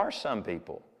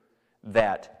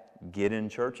that get in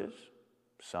churches,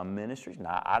 some ministries,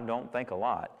 now I don't think a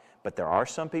lot, but there are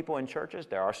some people in churches,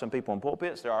 there are some people in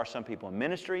pulpits, there are some people in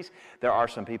ministries, there are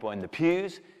some people in the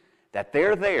pews that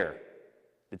they're there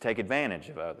to take advantage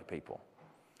of other people.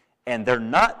 And they're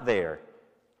not there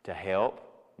to help,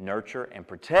 nurture, and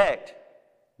protect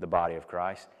the body of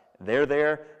Christ. They're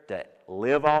there to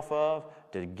live off of,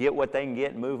 to get what they can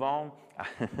get and move on.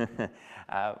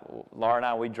 Laura and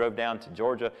I, we drove down to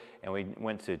Georgia and we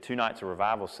went to 2 nights of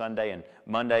revival, Sunday and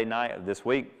Monday night of this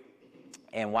week.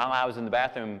 And while I was in the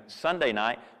bathroom Sunday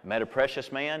night, met a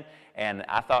precious man, and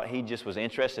I thought he just was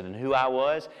interested in who I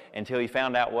was until he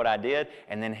found out what I did,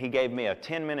 and then he gave me a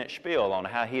 10-minute spiel on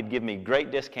how he'd give me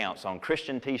great discounts on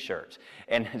Christian t-shirts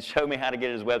and showed me how to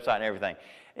get his website and everything.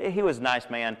 He was a nice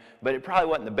man, but it probably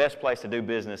wasn't the best place to do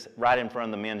business right in front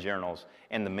of the men's urinals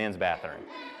in the men's bathroom.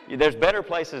 There's better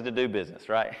places to do business,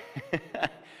 right?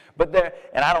 But there,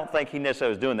 and I don't think he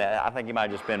necessarily was doing that. I think he might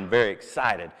have just been very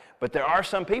excited. But there are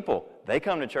some people, they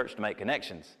come to church to make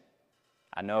connections.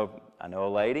 I know a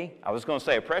lady. I was going to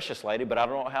say a precious lady, but I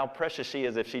don't know how precious she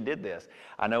is if she did this.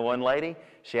 I know one lady.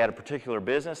 She had a particular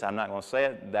business. I'm not going to say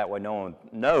it. That way no one will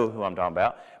know who I'm talking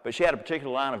about. But she had a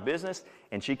particular line of business,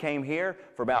 and she came here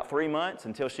for about 3 months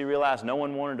until she realized no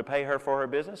one wanted to pay her for her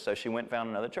business, so she went and found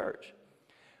another church.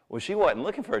 Well, she wasn't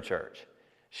looking for a church.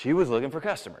 She was looking for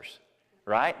customers,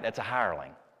 right? That's a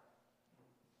hireling.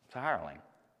 It's a hireling.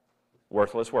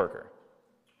 Worthless worker.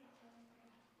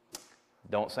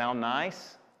 Don't sound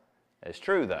nice. It's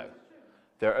true, though.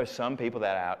 There are some people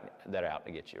that are out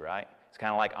to get you, right? It's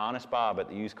kind of like Honest Bob at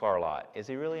the used car lot. Is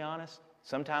he really honest?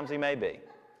 Sometimes he may be.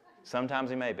 Sometimes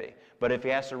he may be. But if he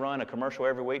has to run a commercial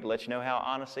every week to let you know how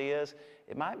honest he is,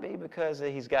 it might be because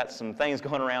he's got some things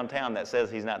going around town that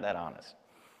says he's not that honest.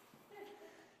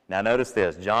 Now notice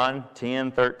this, John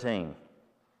 10:13.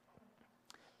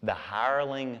 The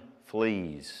hireling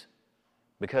flees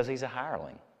because he's a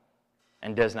hireling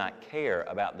and does not care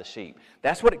about the sheep.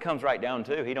 That's what it comes right down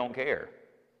to. He don't care.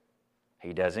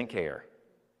 He doesn't care.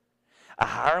 A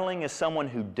hireling is someone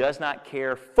who does not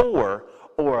care for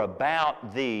or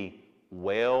about the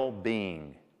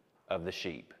well-being of the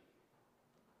sheep.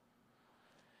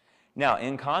 Now,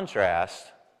 in contrast,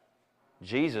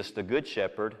 Jesus, the Good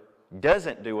Shepherd,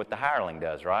 doesn't do what the hireling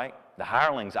does, right? The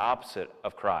hireling's opposite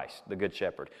of Christ, the Good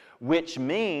Shepherd, which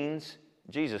means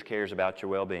Jesus cares about your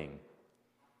well-being.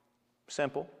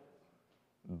 Simple,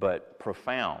 but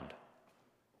profound.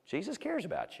 Jesus cares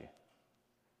about you.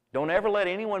 Don't ever let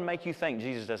anyone make you think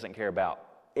Jesus doesn't care about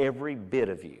every bit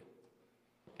of you.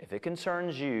 If it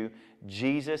concerns you,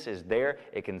 Jesus is there.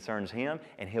 It concerns Him,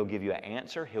 and He'll give you an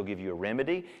answer. He'll give you a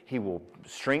remedy. He will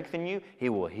strengthen you. He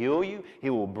will heal you. He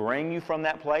will bring you from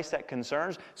that place that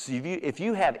concerns. So if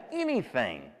you have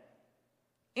anything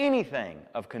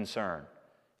of concern,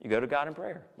 you go to God in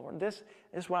prayer. Lord, this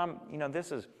is why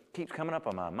keeps coming up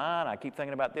on my mind. I keep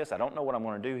thinking about this. I don't know what I'm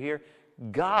going to do here.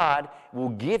 God will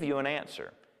give you an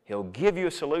answer. He'll give you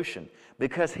a solution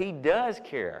because He does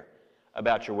care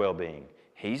about your well-being.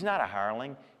 He's not a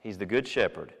hireling. He's the Good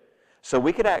Shepherd. So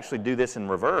we could actually do this in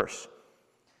reverse.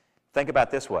 Think about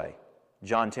it this way.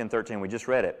 John 10:13, we just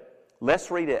read it.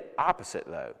 Let's read it opposite,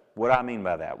 though. What do I mean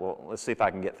by that? Well, let's see if I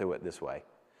can get through it this way.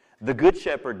 The Good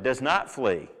Shepherd does not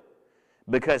flee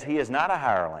because He is not a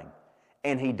hireling,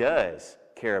 and He does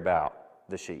care about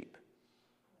the sheep.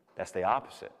 That's the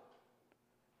opposite.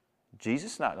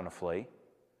 Jesus is not going to flee.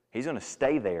 He's going to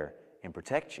stay there and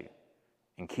protect you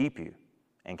and keep you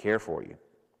and care for you.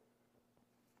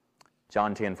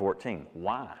 John 10:14.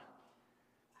 Why?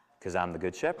 Because I'm the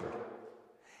Good Shepherd.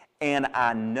 And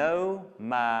I know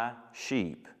my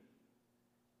sheep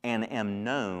and am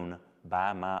known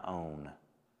by my own.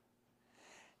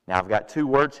 Now I've got two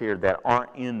words here that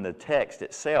aren't in the text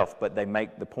itself, but they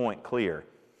make the point clear.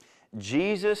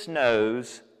 Jesus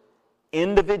knows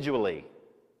individually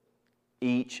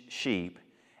each sheep,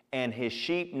 and His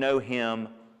sheep know Him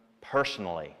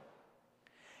personally.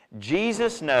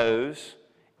 Jesus knows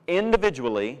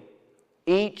individually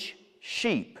each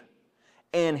sheep,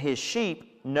 and His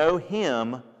sheep know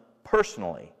Him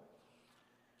personally.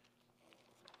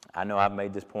 I know I've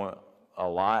made this point a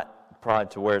lot, probably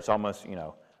to where it's almost,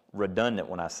 redundant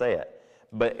when I say it,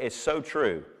 but it's so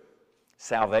true.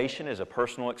 Salvation is a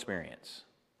personal experience.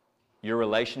 Your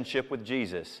relationship with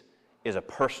Jesus is a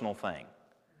personal thing.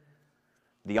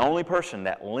 The only person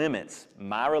that limits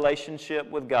my relationship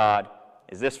with God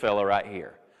is this fellow right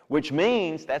here. Which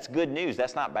means that's good news.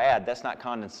 That's not bad. That's not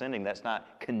condescending. That's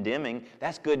not condemning.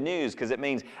 That's good news because it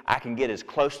means I can get as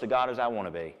close to God as I want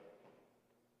to be.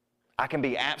 I can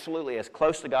be absolutely as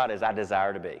close to God as I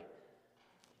desire to be.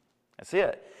 That's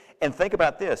it. And think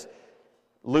about this.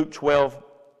 Luke 12,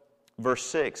 verse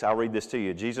 6, I'll read this to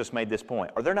you. Jesus made this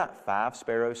point. Are there not 5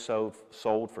 sparrows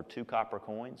sold for 2 copper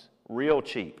coins? Real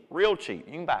cheap. Real cheap.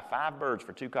 You can buy 5 birds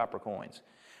for 2 copper coins.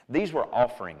 These were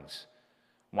offerings.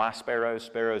 Why sparrows?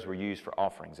 Sparrows were used for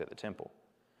offerings at the temple.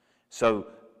 So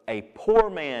a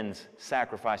poor man's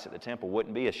sacrifice at the temple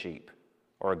wouldn't be a sheep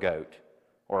or a goat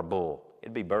or a bull.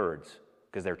 It'd be birds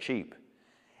because they're cheap.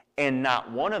 And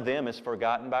not one of them is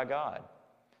forgotten by God.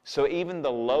 So even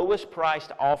the lowest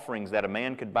priced offerings that a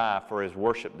man could buy for his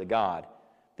worship to God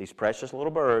these precious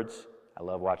little birds. I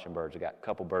love watching birds. I've got a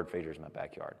couple bird feeders in my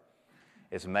backyard.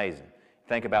 It's amazing.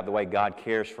 Think about the way God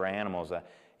cares for animals.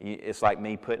 It's like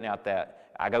me putting out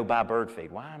I go buy bird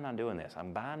feed. Why am I doing this?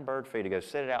 I'm buying bird feed to go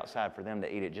sit it outside for them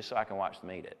to eat it just so I can watch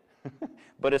them eat it.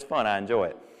 But it's fun. I enjoy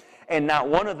it. And not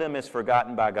one of them is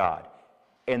forgotten by God.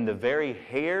 And the very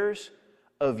hairs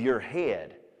of your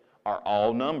head are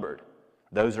all numbered.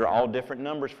 Those are all different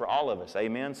numbers for all of us.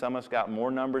 Amen? Some of us got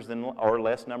more numbers or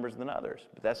less numbers than others.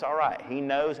 But that's all right. He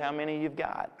knows how many you've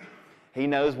got. He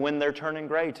knows when they're turning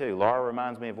gray too. Laura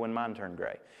reminds me of when mine turned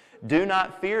gray. Do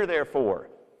not fear, therefore.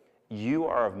 You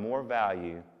are of more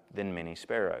value than many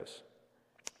sparrows.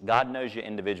 God knows you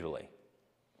individually.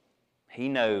 He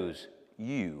knows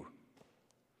you.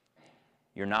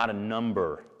 You're not a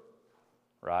number,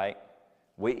 right?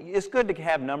 It's good to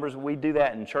have numbers. We do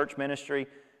that in church ministry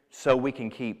so we can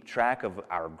keep track of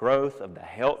our growth, of the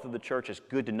health of the church. It's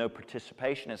good to know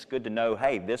participation. It's good to know,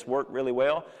 hey, this worked really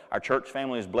well. Our church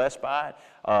family is blessed by it.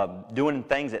 Doing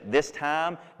things at this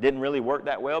time didn't really work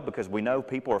that well because we know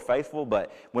people are faithful,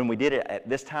 but when we did it at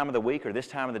this time of the week or this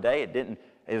time of the day,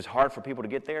 it was hard for people to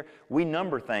get there. We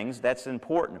number things. That's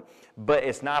important. But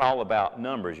it's not all about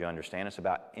numbers, you understand. It's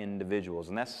about individuals.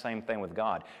 And that's the same thing with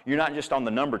God. You're not just on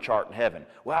the number chart in heaven.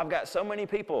 Well, I've got so many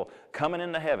people coming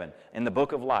into heaven in the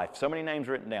book of life. So many names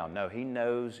written down. No, He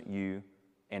knows you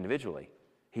individually.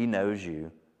 He knows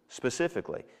you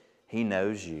specifically. He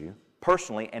knows you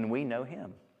personally, and we know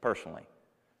Him personally.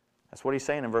 That's what He's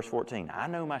saying in verse 14. I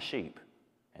know my sheep,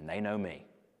 and they know me.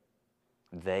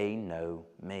 They know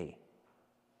me.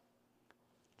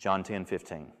 John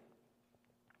 10:15.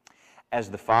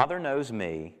 As the Father knows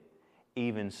me,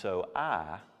 even so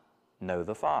I know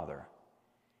the Father,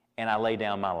 and I lay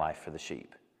down my life for the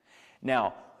sheep.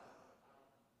 Now,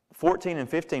 14 and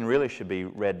 15 really should be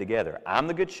read together. I'm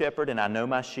the good shepherd, and I know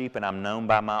my sheep, and I'm known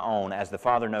by my own. As the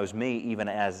Father knows me, even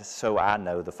as so I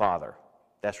know the Father.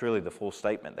 That's really the full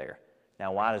statement there.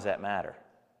 Now, why does that matter?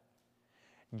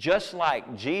 Just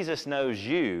like Jesus knows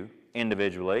you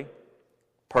individually,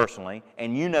 personally,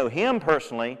 and you know Him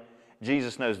personally,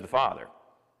 Jesus knows the Father.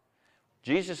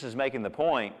 Jesus is making the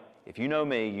point, if you know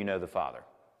me, you know the Father,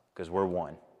 because we're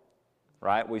one,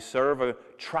 right? We serve a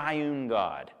triune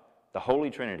God, the Holy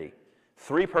Trinity,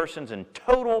 three persons in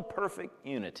total perfect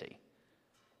unity.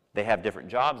 They have different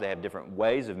jobs, they have different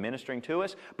ways of ministering to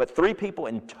us, but three people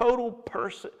in total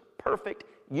perfect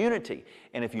unity.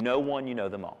 And if you know one, you know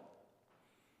them all.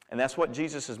 And that's what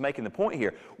Jesus is making the point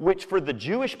here, which for the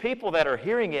Jewish people that are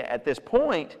hearing it at this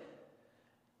point,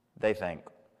 they think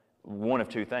one of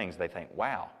two things. They think,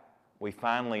 wow, we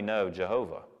finally know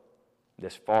Jehovah,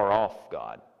 this far-off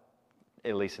God,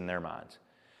 at least in their minds.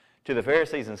 To the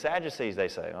Pharisees and Sadducees, they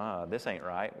say, this ain't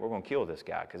right. We're going to kill this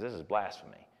guy because this is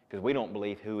blasphemy, because we don't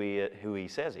believe who he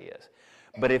says He is.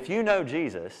 But if you know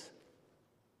Jesus,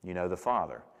 you know the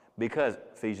Father, because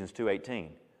Ephesians 2:18,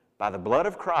 by the blood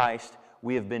of Christ,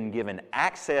 we have been given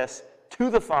access to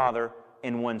the Father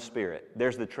in one Spirit.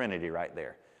 There's the Trinity right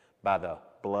there. By the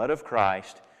blood of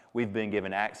Christ, we've been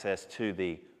given access to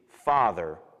the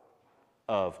Father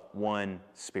of one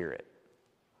Spirit.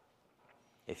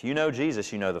 If you know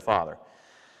Jesus, you know the Father.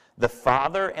 The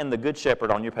Father and the Good Shepherd,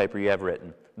 on your paper you have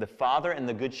written, the Father and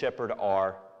the Good Shepherd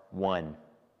are one.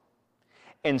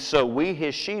 And so we,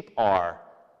 His sheep, are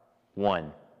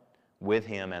one with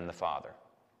Him and the Father.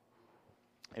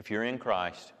 If you're in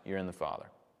Christ, you're in the Father.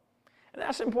 And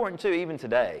that's important too, even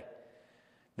today.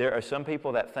 There are some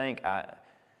people that think,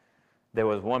 there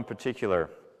was one particular,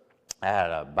 I had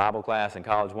a Bible class in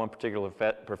college, one particular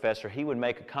professor, he would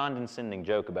make a condescending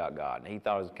joke about God. And he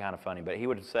thought it was kind of funny, but he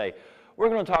would say, we're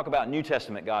going to talk about New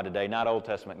Testament God today, not Old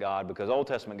Testament God, because Old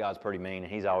Testament God's pretty mean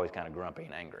and He's always kind of grumpy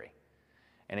and angry.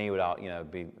 And he would,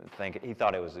 be thinking, he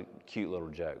thought it was a cute little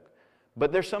joke.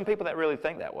 But there's some people that really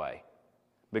think that way.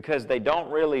 Because they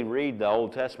don't really read the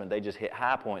Old Testament. They just hit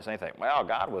high points and they think, well,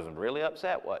 God was really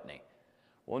upset, wasn't He?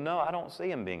 Well, no, I don't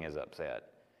see Him being as upset.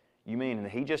 You mean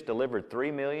He just delivered 3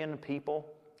 million people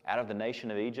out of the nation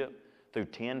of Egypt through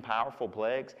 10 powerful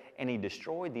plagues, and He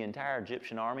destroyed the entire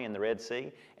Egyptian army in the Red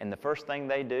Sea, and the first thing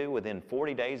they do within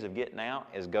 40 days of getting out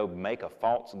is go make a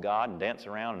false god and dance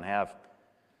around and have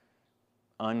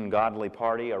ungodly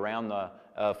party around the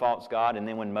false god, and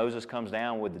then when Moses comes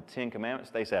down with the 10 Commandments,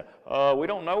 they say, we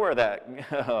don't know where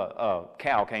that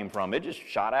cow came from. It just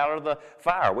shot out of the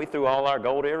fire. We threw all our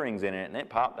gold earrings in it, and it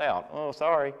popped out. Oh,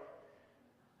 sorry.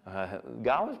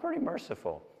 God was pretty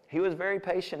merciful. He was very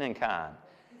patient and kind.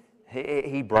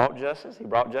 He brought justice, He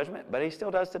brought judgment, but He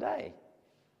still does today.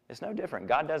 It's no different.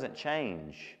 God doesn't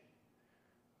change.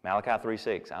 Malachi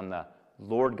 3:6, I'm the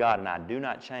Lord God, and I do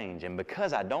not change, and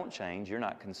because I don't change, you're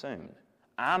not consumed.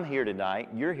 I'm here tonight,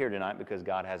 you're here tonight because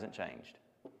God hasn't changed.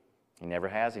 He never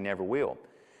has, He never will.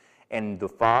 And the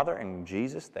Father and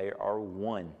Jesus, they are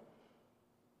one.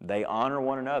 They honor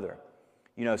one another.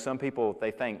 You know, some people,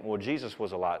 they think, well, Jesus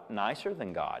was a lot nicer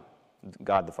than God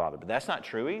the Father. But that's not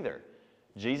true either.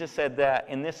 Jesus said that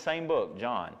in this same book,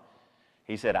 John.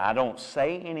 He said, I don't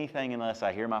say anything unless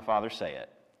I hear my Father say it.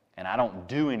 And I don't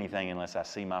do anything unless I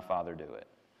see my Father do it.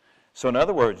 So in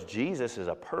other words, Jesus is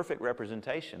a perfect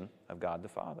representation of God the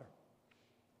Father.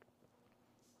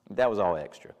 That was all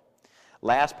extra.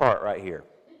 Last part right here.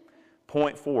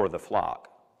 Point 4, the flock,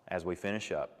 as we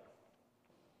finish up.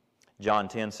 John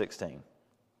 10:16.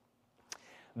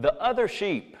 The other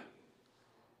sheep.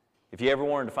 If you ever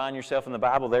wanted to find yourself in the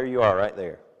Bible, there you are right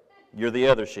there. You're the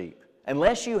other sheep.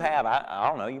 Unless you have, I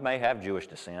don't know, you may have Jewish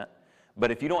descent. But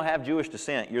if you don't have Jewish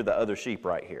descent, you're the other sheep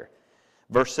right here.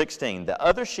 Verse 16, the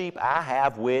other sheep I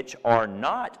have which are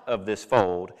not of this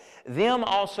fold, them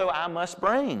also I must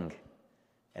bring.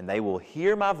 And they will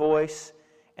hear my voice,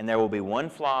 and there will be one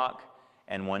flock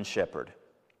and one shepherd.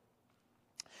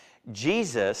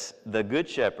 Jesus, the good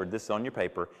shepherd, this is on your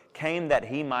paper, came that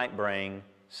he might bring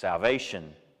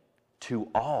salvation to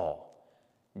all,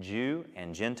 Jew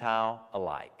and Gentile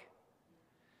alike.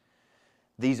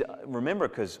 Remember,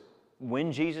 because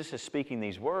when Jesus is speaking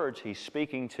these words, he's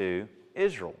speaking to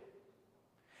Israel.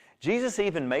 Jesus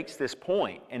even makes this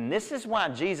point, and this is why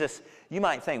Jesus, you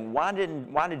might think, why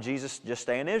did Jesus just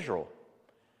stay in Israel?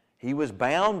 He was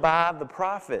bound by the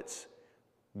prophets.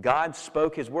 God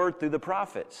spoke His word through the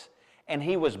prophets, and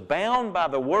He was bound by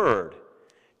the word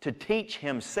to teach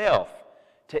Himself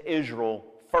to Israel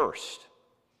first.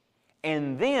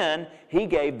 And then He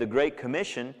gave the Great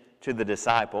Commission to the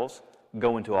disciples,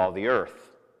 go into all the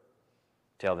earth.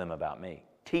 Tell them about me.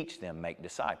 Teach them, make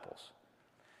disciples.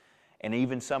 And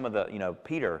even some of the,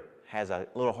 Peter has a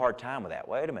little hard time with that.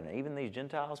 Wait a minute, even these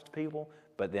Gentiles people?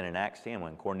 But then in Acts 10,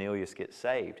 when Cornelius gets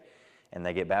saved and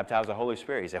they get baptized with the Holy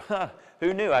Spirit, he said,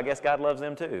 who knew? I guess God loves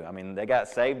them too. I mean, they got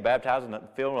saved, baptized, and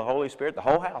filled with the Holy Spirit, the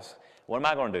whole house. What am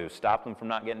I going to do? Stop them from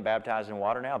not getting baptized in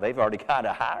water now? They've already got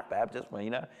a higher baptism,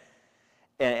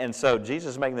 And so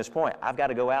Jesus is making this point. I've got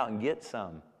to go out and get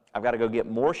some. I've got to go get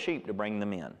more sheep to bring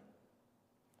them in.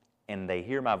 And they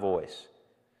hear my voice.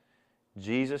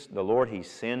 Jesus, the Lord, He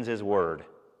sends His word.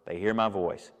 They hear my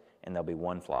voice, and there'll be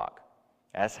one flock.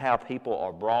 That's how people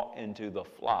are brought into the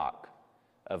flock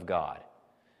of God.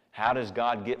 How does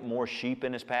God get more sheep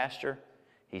in His pasture?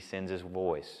 He sends His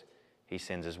voice. He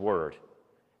sends His word.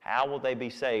 How will they be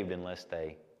saved unless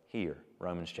they hear?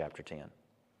 Romans chapter 10.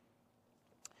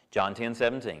 John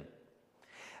 10:17.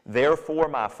 Therefore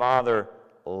my Father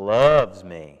loves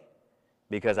me,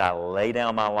 because I lay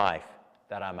down my life,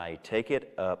 that I may take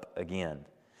it up again.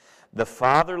 The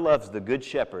Father loves the Good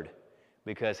Shepherd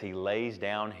because He lays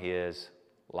down His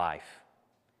life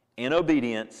in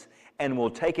obedience and will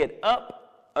take it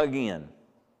up again.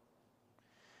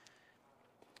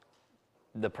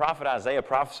 The prophet Isaiah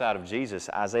prophesied of Jesus,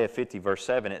 Isaiah 50 verse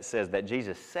 7, it says that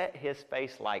Jesus set His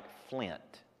face like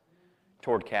flint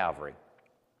toward Calvary.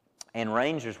 And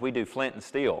Rangers, we do flint and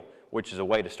steel, which is a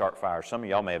way to start fires. Some of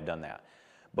y'all may have done that.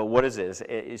 But what is it?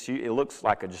 It looks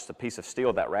like just a piece of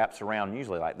steel that wraps around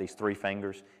usually like these 3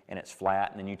 fingers, and it's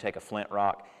flat, and then you take a flint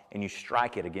rock and you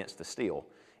strike it against the steel.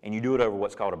 And you do it over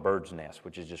what's called a bird's nest,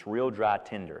 which is just real dry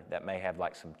tinder that may have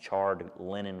like some charred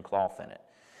linen cloth in it.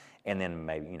 And then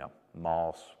maybe,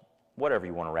 moss, whatever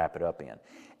you want to wrap it up in.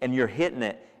 And you're hitting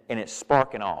it, and it's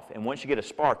sparking off. And once you get a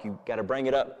spark, you've got to bring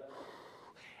it up.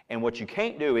 And what you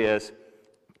can't do is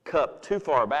cup too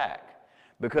far back,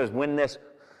 because when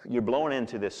you're blowing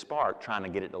into this spark trying to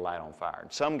get it to light on fire.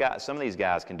 Some of these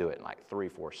guys can do it in like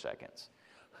 3-4 seconds.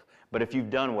 But if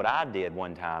you've done what I did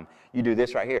one time, you do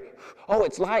this right here. Oh,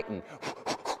 it's lighting.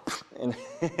 And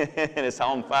it's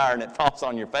on fire and it falls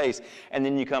on your face. And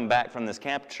then you come back from this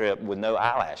camp trip with no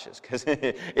eyelashes because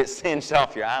it singed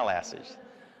off your eyelashes.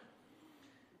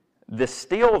 The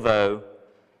steel, though,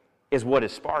 is what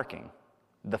is sparking.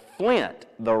 The flint,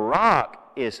 the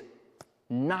rock, is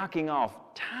knocking off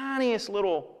tiniest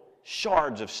little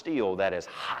shards of steel that is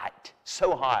hot,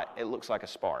 so hot it looks like a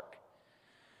spark.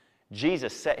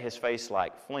 Jesus set His face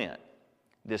like flint,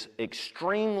 this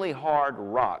extremely hard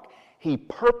rock. He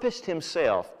purposed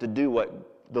Himself to do what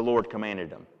the Lord commanded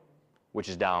Him, which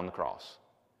is die on the cross.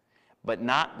 But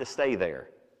not to stay there.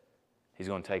 He's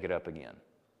going to take it up again.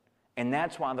 And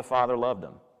that's why the Father loved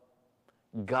Him.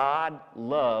 God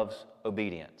loves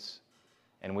obedience,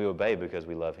 and we obey because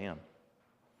we love Him.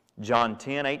 John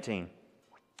 10:18.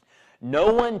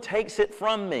 No one takes it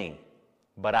from me,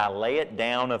 but I lay it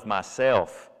down of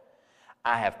myself.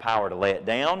 I have power to lay it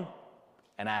down,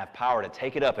 and I have power to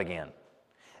take it up again.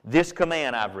 This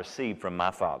command I've received from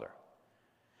my Father.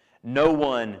 No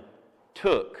one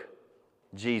took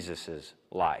Jesus'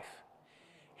 life.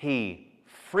 He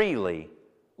freely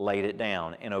laid it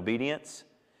down in obedience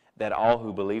that all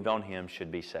who believed on him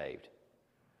should be saved.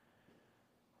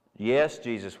 Yes,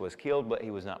 Jesus was killed, but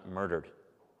he was not murdered.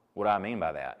 What do I mean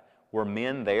by that? Were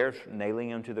men there nailing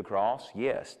him to the cross?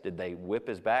 Yes. Did they whip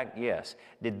his back? Yes.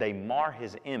 Did they mar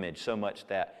his image so much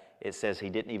that it says he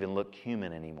didn't even look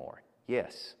human anymore?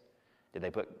 Yes. Did they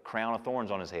put a crown of thorns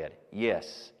on his head?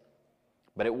 Yes.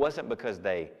 But it wasn't because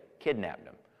they kidnapped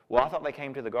him. Well, I thought they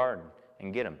came to the garden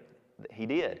and get him. He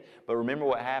did. But remember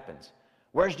what happens.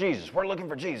 Where's Jesus? We're looking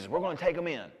for Jesus. We're going to take him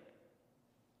in.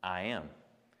 I am.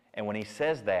 And when he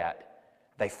says that,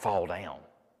 they fall down.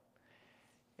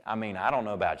 I mean, I don't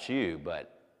know about you,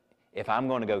 but if I'm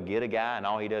going to go get a guy and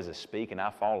all he does is speak and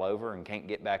I fall over and can't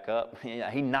get back up,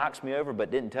 he knocks me over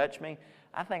but didn't touch me,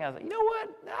 I think, you know what?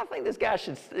 I think this guy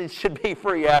should be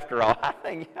free after all. I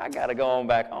think I got to go on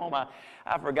back home.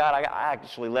 I forgot I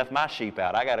actually left my sheep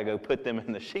out. I got to go put them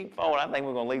in the sheepfold. I think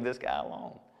we're going to leave this guy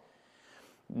alone.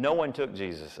 No one took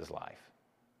Jesus' life.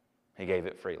 He gave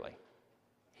it freely.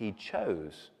 He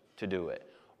chose to do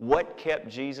it. What kept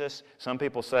Jesus? Some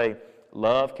people say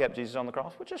love kept Jesus on the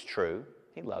cross, which is true.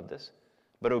 He loved us.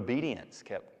 But obedience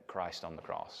kept Christ on the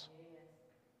cross.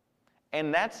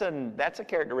 And that's a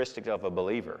characteristic of a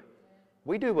believer.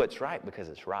 We do what's right because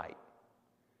it's right.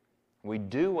 We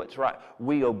do what's right.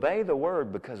 We obey the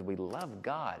Word because we love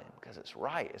God and because it's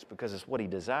right. It's because it's what He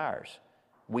desires.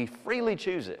 We freely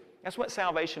choose it. That's what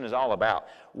salvation is all about.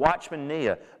 Watchman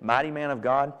Nee, mighty man of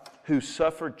God, who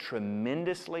suffered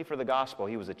tremendously for the gospel.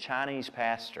 He was a Chinese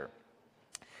pastor.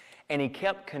 And he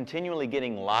kept continually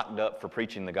getting locked up for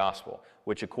preaching the gospel,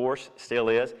 which of course still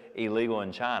is illegal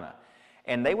in China.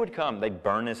 And they would come, they'd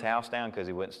burn his house down because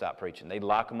he wouldn't stop preaching. They'd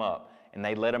lock him up and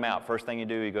they'd let him out. First thing you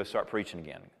do, you go start preaching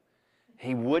again.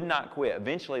 He would not quit.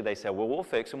 Eventually they said, well, we'll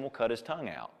fix him, we'll cut his tongue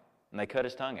out. And they cut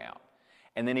his tongue out.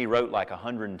 And then he wrote like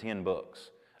 110 books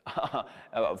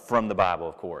from the Bible,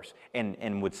 of course,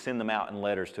 and would send them out in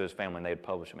letters to his family and they'd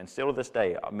publish them. And still to this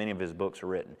day, many of his books are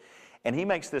written. And he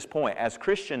makes this point. As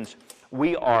Christians,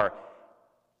 he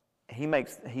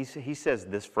says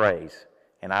this phrase,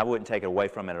 and I wouldn't take it away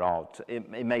from it at all.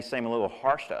 It may seem a little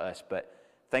harsh to us, but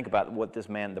think about what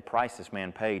the price this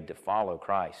man paid to follow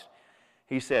Christ.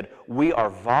 He said, we are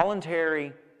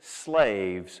voluntary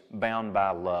slaves bound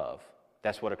by love.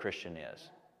 That's what a Christian is.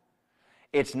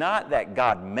 It's not that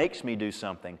God makes me do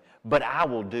something, but I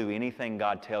will do anything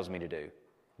God tells me to do.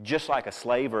 Just like a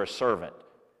slave or a servant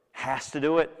has to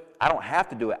do it, I don't have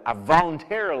to do it. I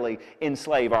voluntarily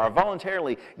enslave, or I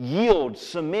voluntarily yield,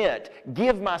 submit,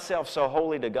 give myself so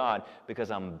wholly to God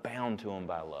because I'm bound to Him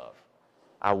by love.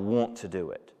 I want to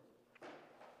do it.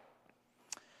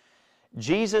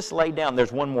 Jesus laid down,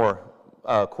 there's one more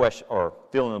question or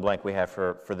fill in the blank we have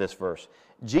for this verse.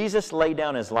 Jesus laid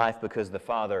down His life because the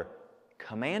Father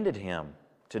commanded Him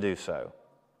to do so.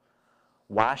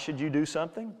 Why should you do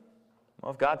something?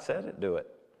 Well, if God said it, do it.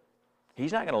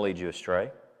 He's not going to lead you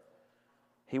astray.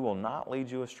 He will not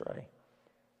lead you astray.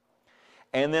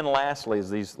 And then lastly is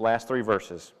these last three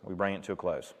verses. We bring it to a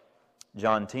close.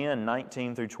 John 10,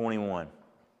 19 through 21.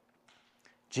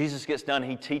 Jesus gets done.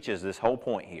 He teaches this whole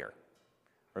point here.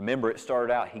 Remember, it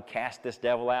started out, He cast this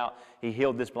devil out. He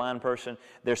healed this blind person.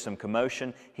 There's some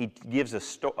commotion. He gives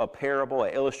a parable,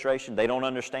 an illustration. They don't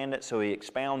understand it, so He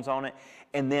expounds on it.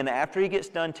 And then after He gets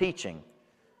done teaching,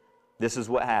 this is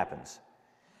what happens.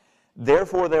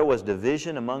 Therefore there was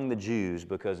division among the Jews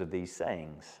because of these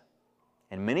sayings.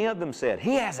 And many of them said,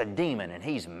 He has a demon and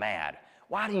he's mad.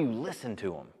 Why do you listen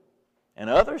to him? And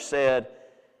others said,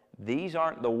 these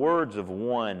aren't the words of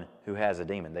one who has a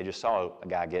demon. They just saw a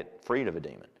guy get freed of a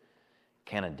demon.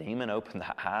 Can a demon open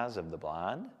the eyes of the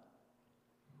blind?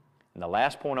 And the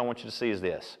last point I want you to see is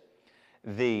this.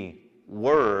 The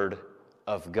Word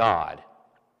of God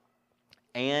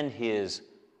and His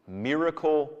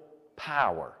miracle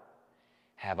power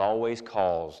have always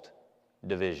caused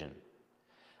division.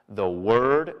 The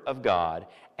Word of God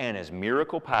and His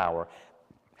miracle power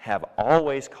have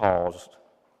always caused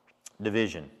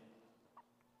division.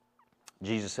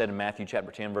 Jesus said in Matthew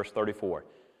chapter 10, verse 34,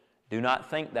 do not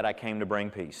think that I came to bring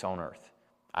peace on earth.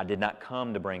 I did not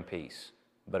come to bring peace,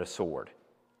 but a sword.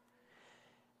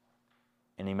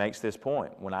 And He makes this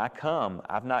point. When I come,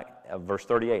 verse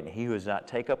 38, and he who does not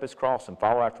take up his cross and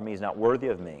follow after me is not worthy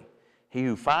of me. He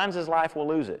who finds his life will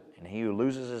lose it, and he who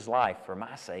loses his life for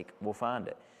my sake will find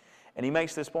it. And He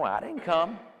makes this point.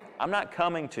 I'm not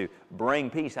coming to bring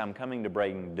peace. I'm coming to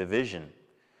bring division.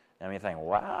 And you think,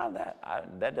 wow,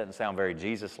 that doesn't sound very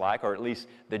Jesus-like, or at least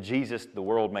the Jesus the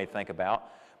world may think about.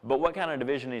 But what kind of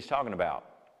division he's talking about?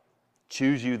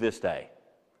 Choose you this day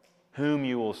whom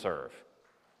you will serve.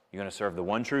 You're going to serve the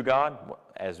one true God,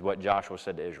 as what Joshua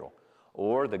said to Israel,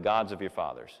 or the gods of your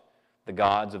fathers, the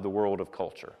gods of the world of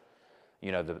culture,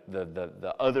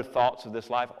 the other thoughts of this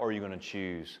life, or are you going to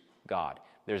choose God?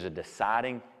 There's a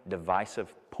deciding,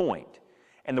 divisive point.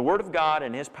 And the Word of God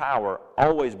and His power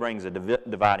always brings a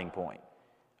dividing point.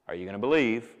 Are you going to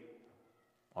believe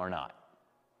or not?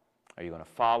 Are you going to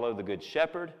follow the Good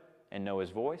Shepherd and know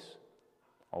His voice,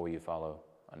 or will you follow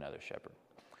another shepherd?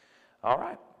 All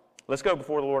right. Let's go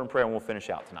before the Lord in prayer and we'll finish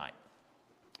out tonight.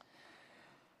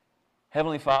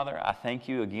 Heavenly Father, I thank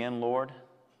you again, Lord,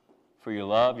 for your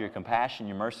love, your compassion,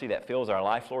 your mercy that fills our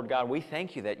life, Lord God. We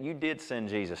thank you that you did send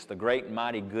Jesus, the great and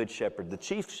mighty good shepherd, the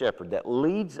chief shepherd that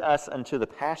leads us unto the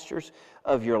pastures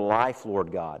of your life,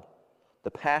 Lord God,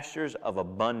 the pastures of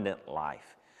abundant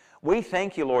life. We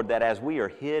thank you, Lord, that as we are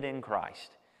hid in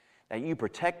Christ, that you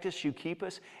protect us, you keep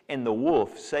us, and the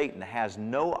wolf, Satan, has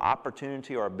no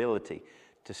opportunity or ability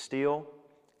to steal,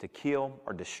 to kill,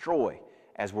 or destroy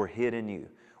as we're hid in you.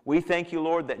 We thank you,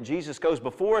 Lord, that Jesus goes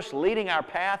before us, leading our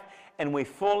path, and we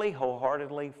fully,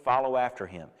 wholeheartedly follow after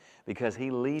Him because He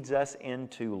leads us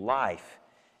into life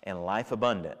and life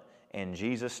abundant. In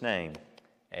Jesus' name,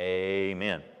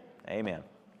 amen. Amen.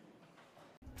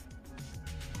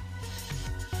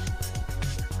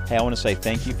 Hey, I want to say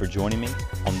thank you for joining me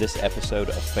on this episode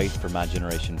of Faith for My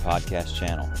Generation podcast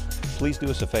channel. Please do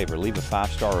us a favor, leave a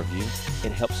 5-star review.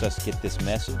 It helps us get this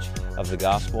message of the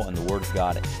gospel and the Word of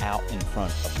God out in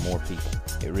front of more people.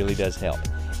 It really does help.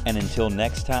 And until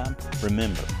next time,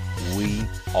 remember, we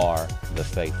are the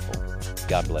faithful.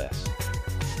 God bless.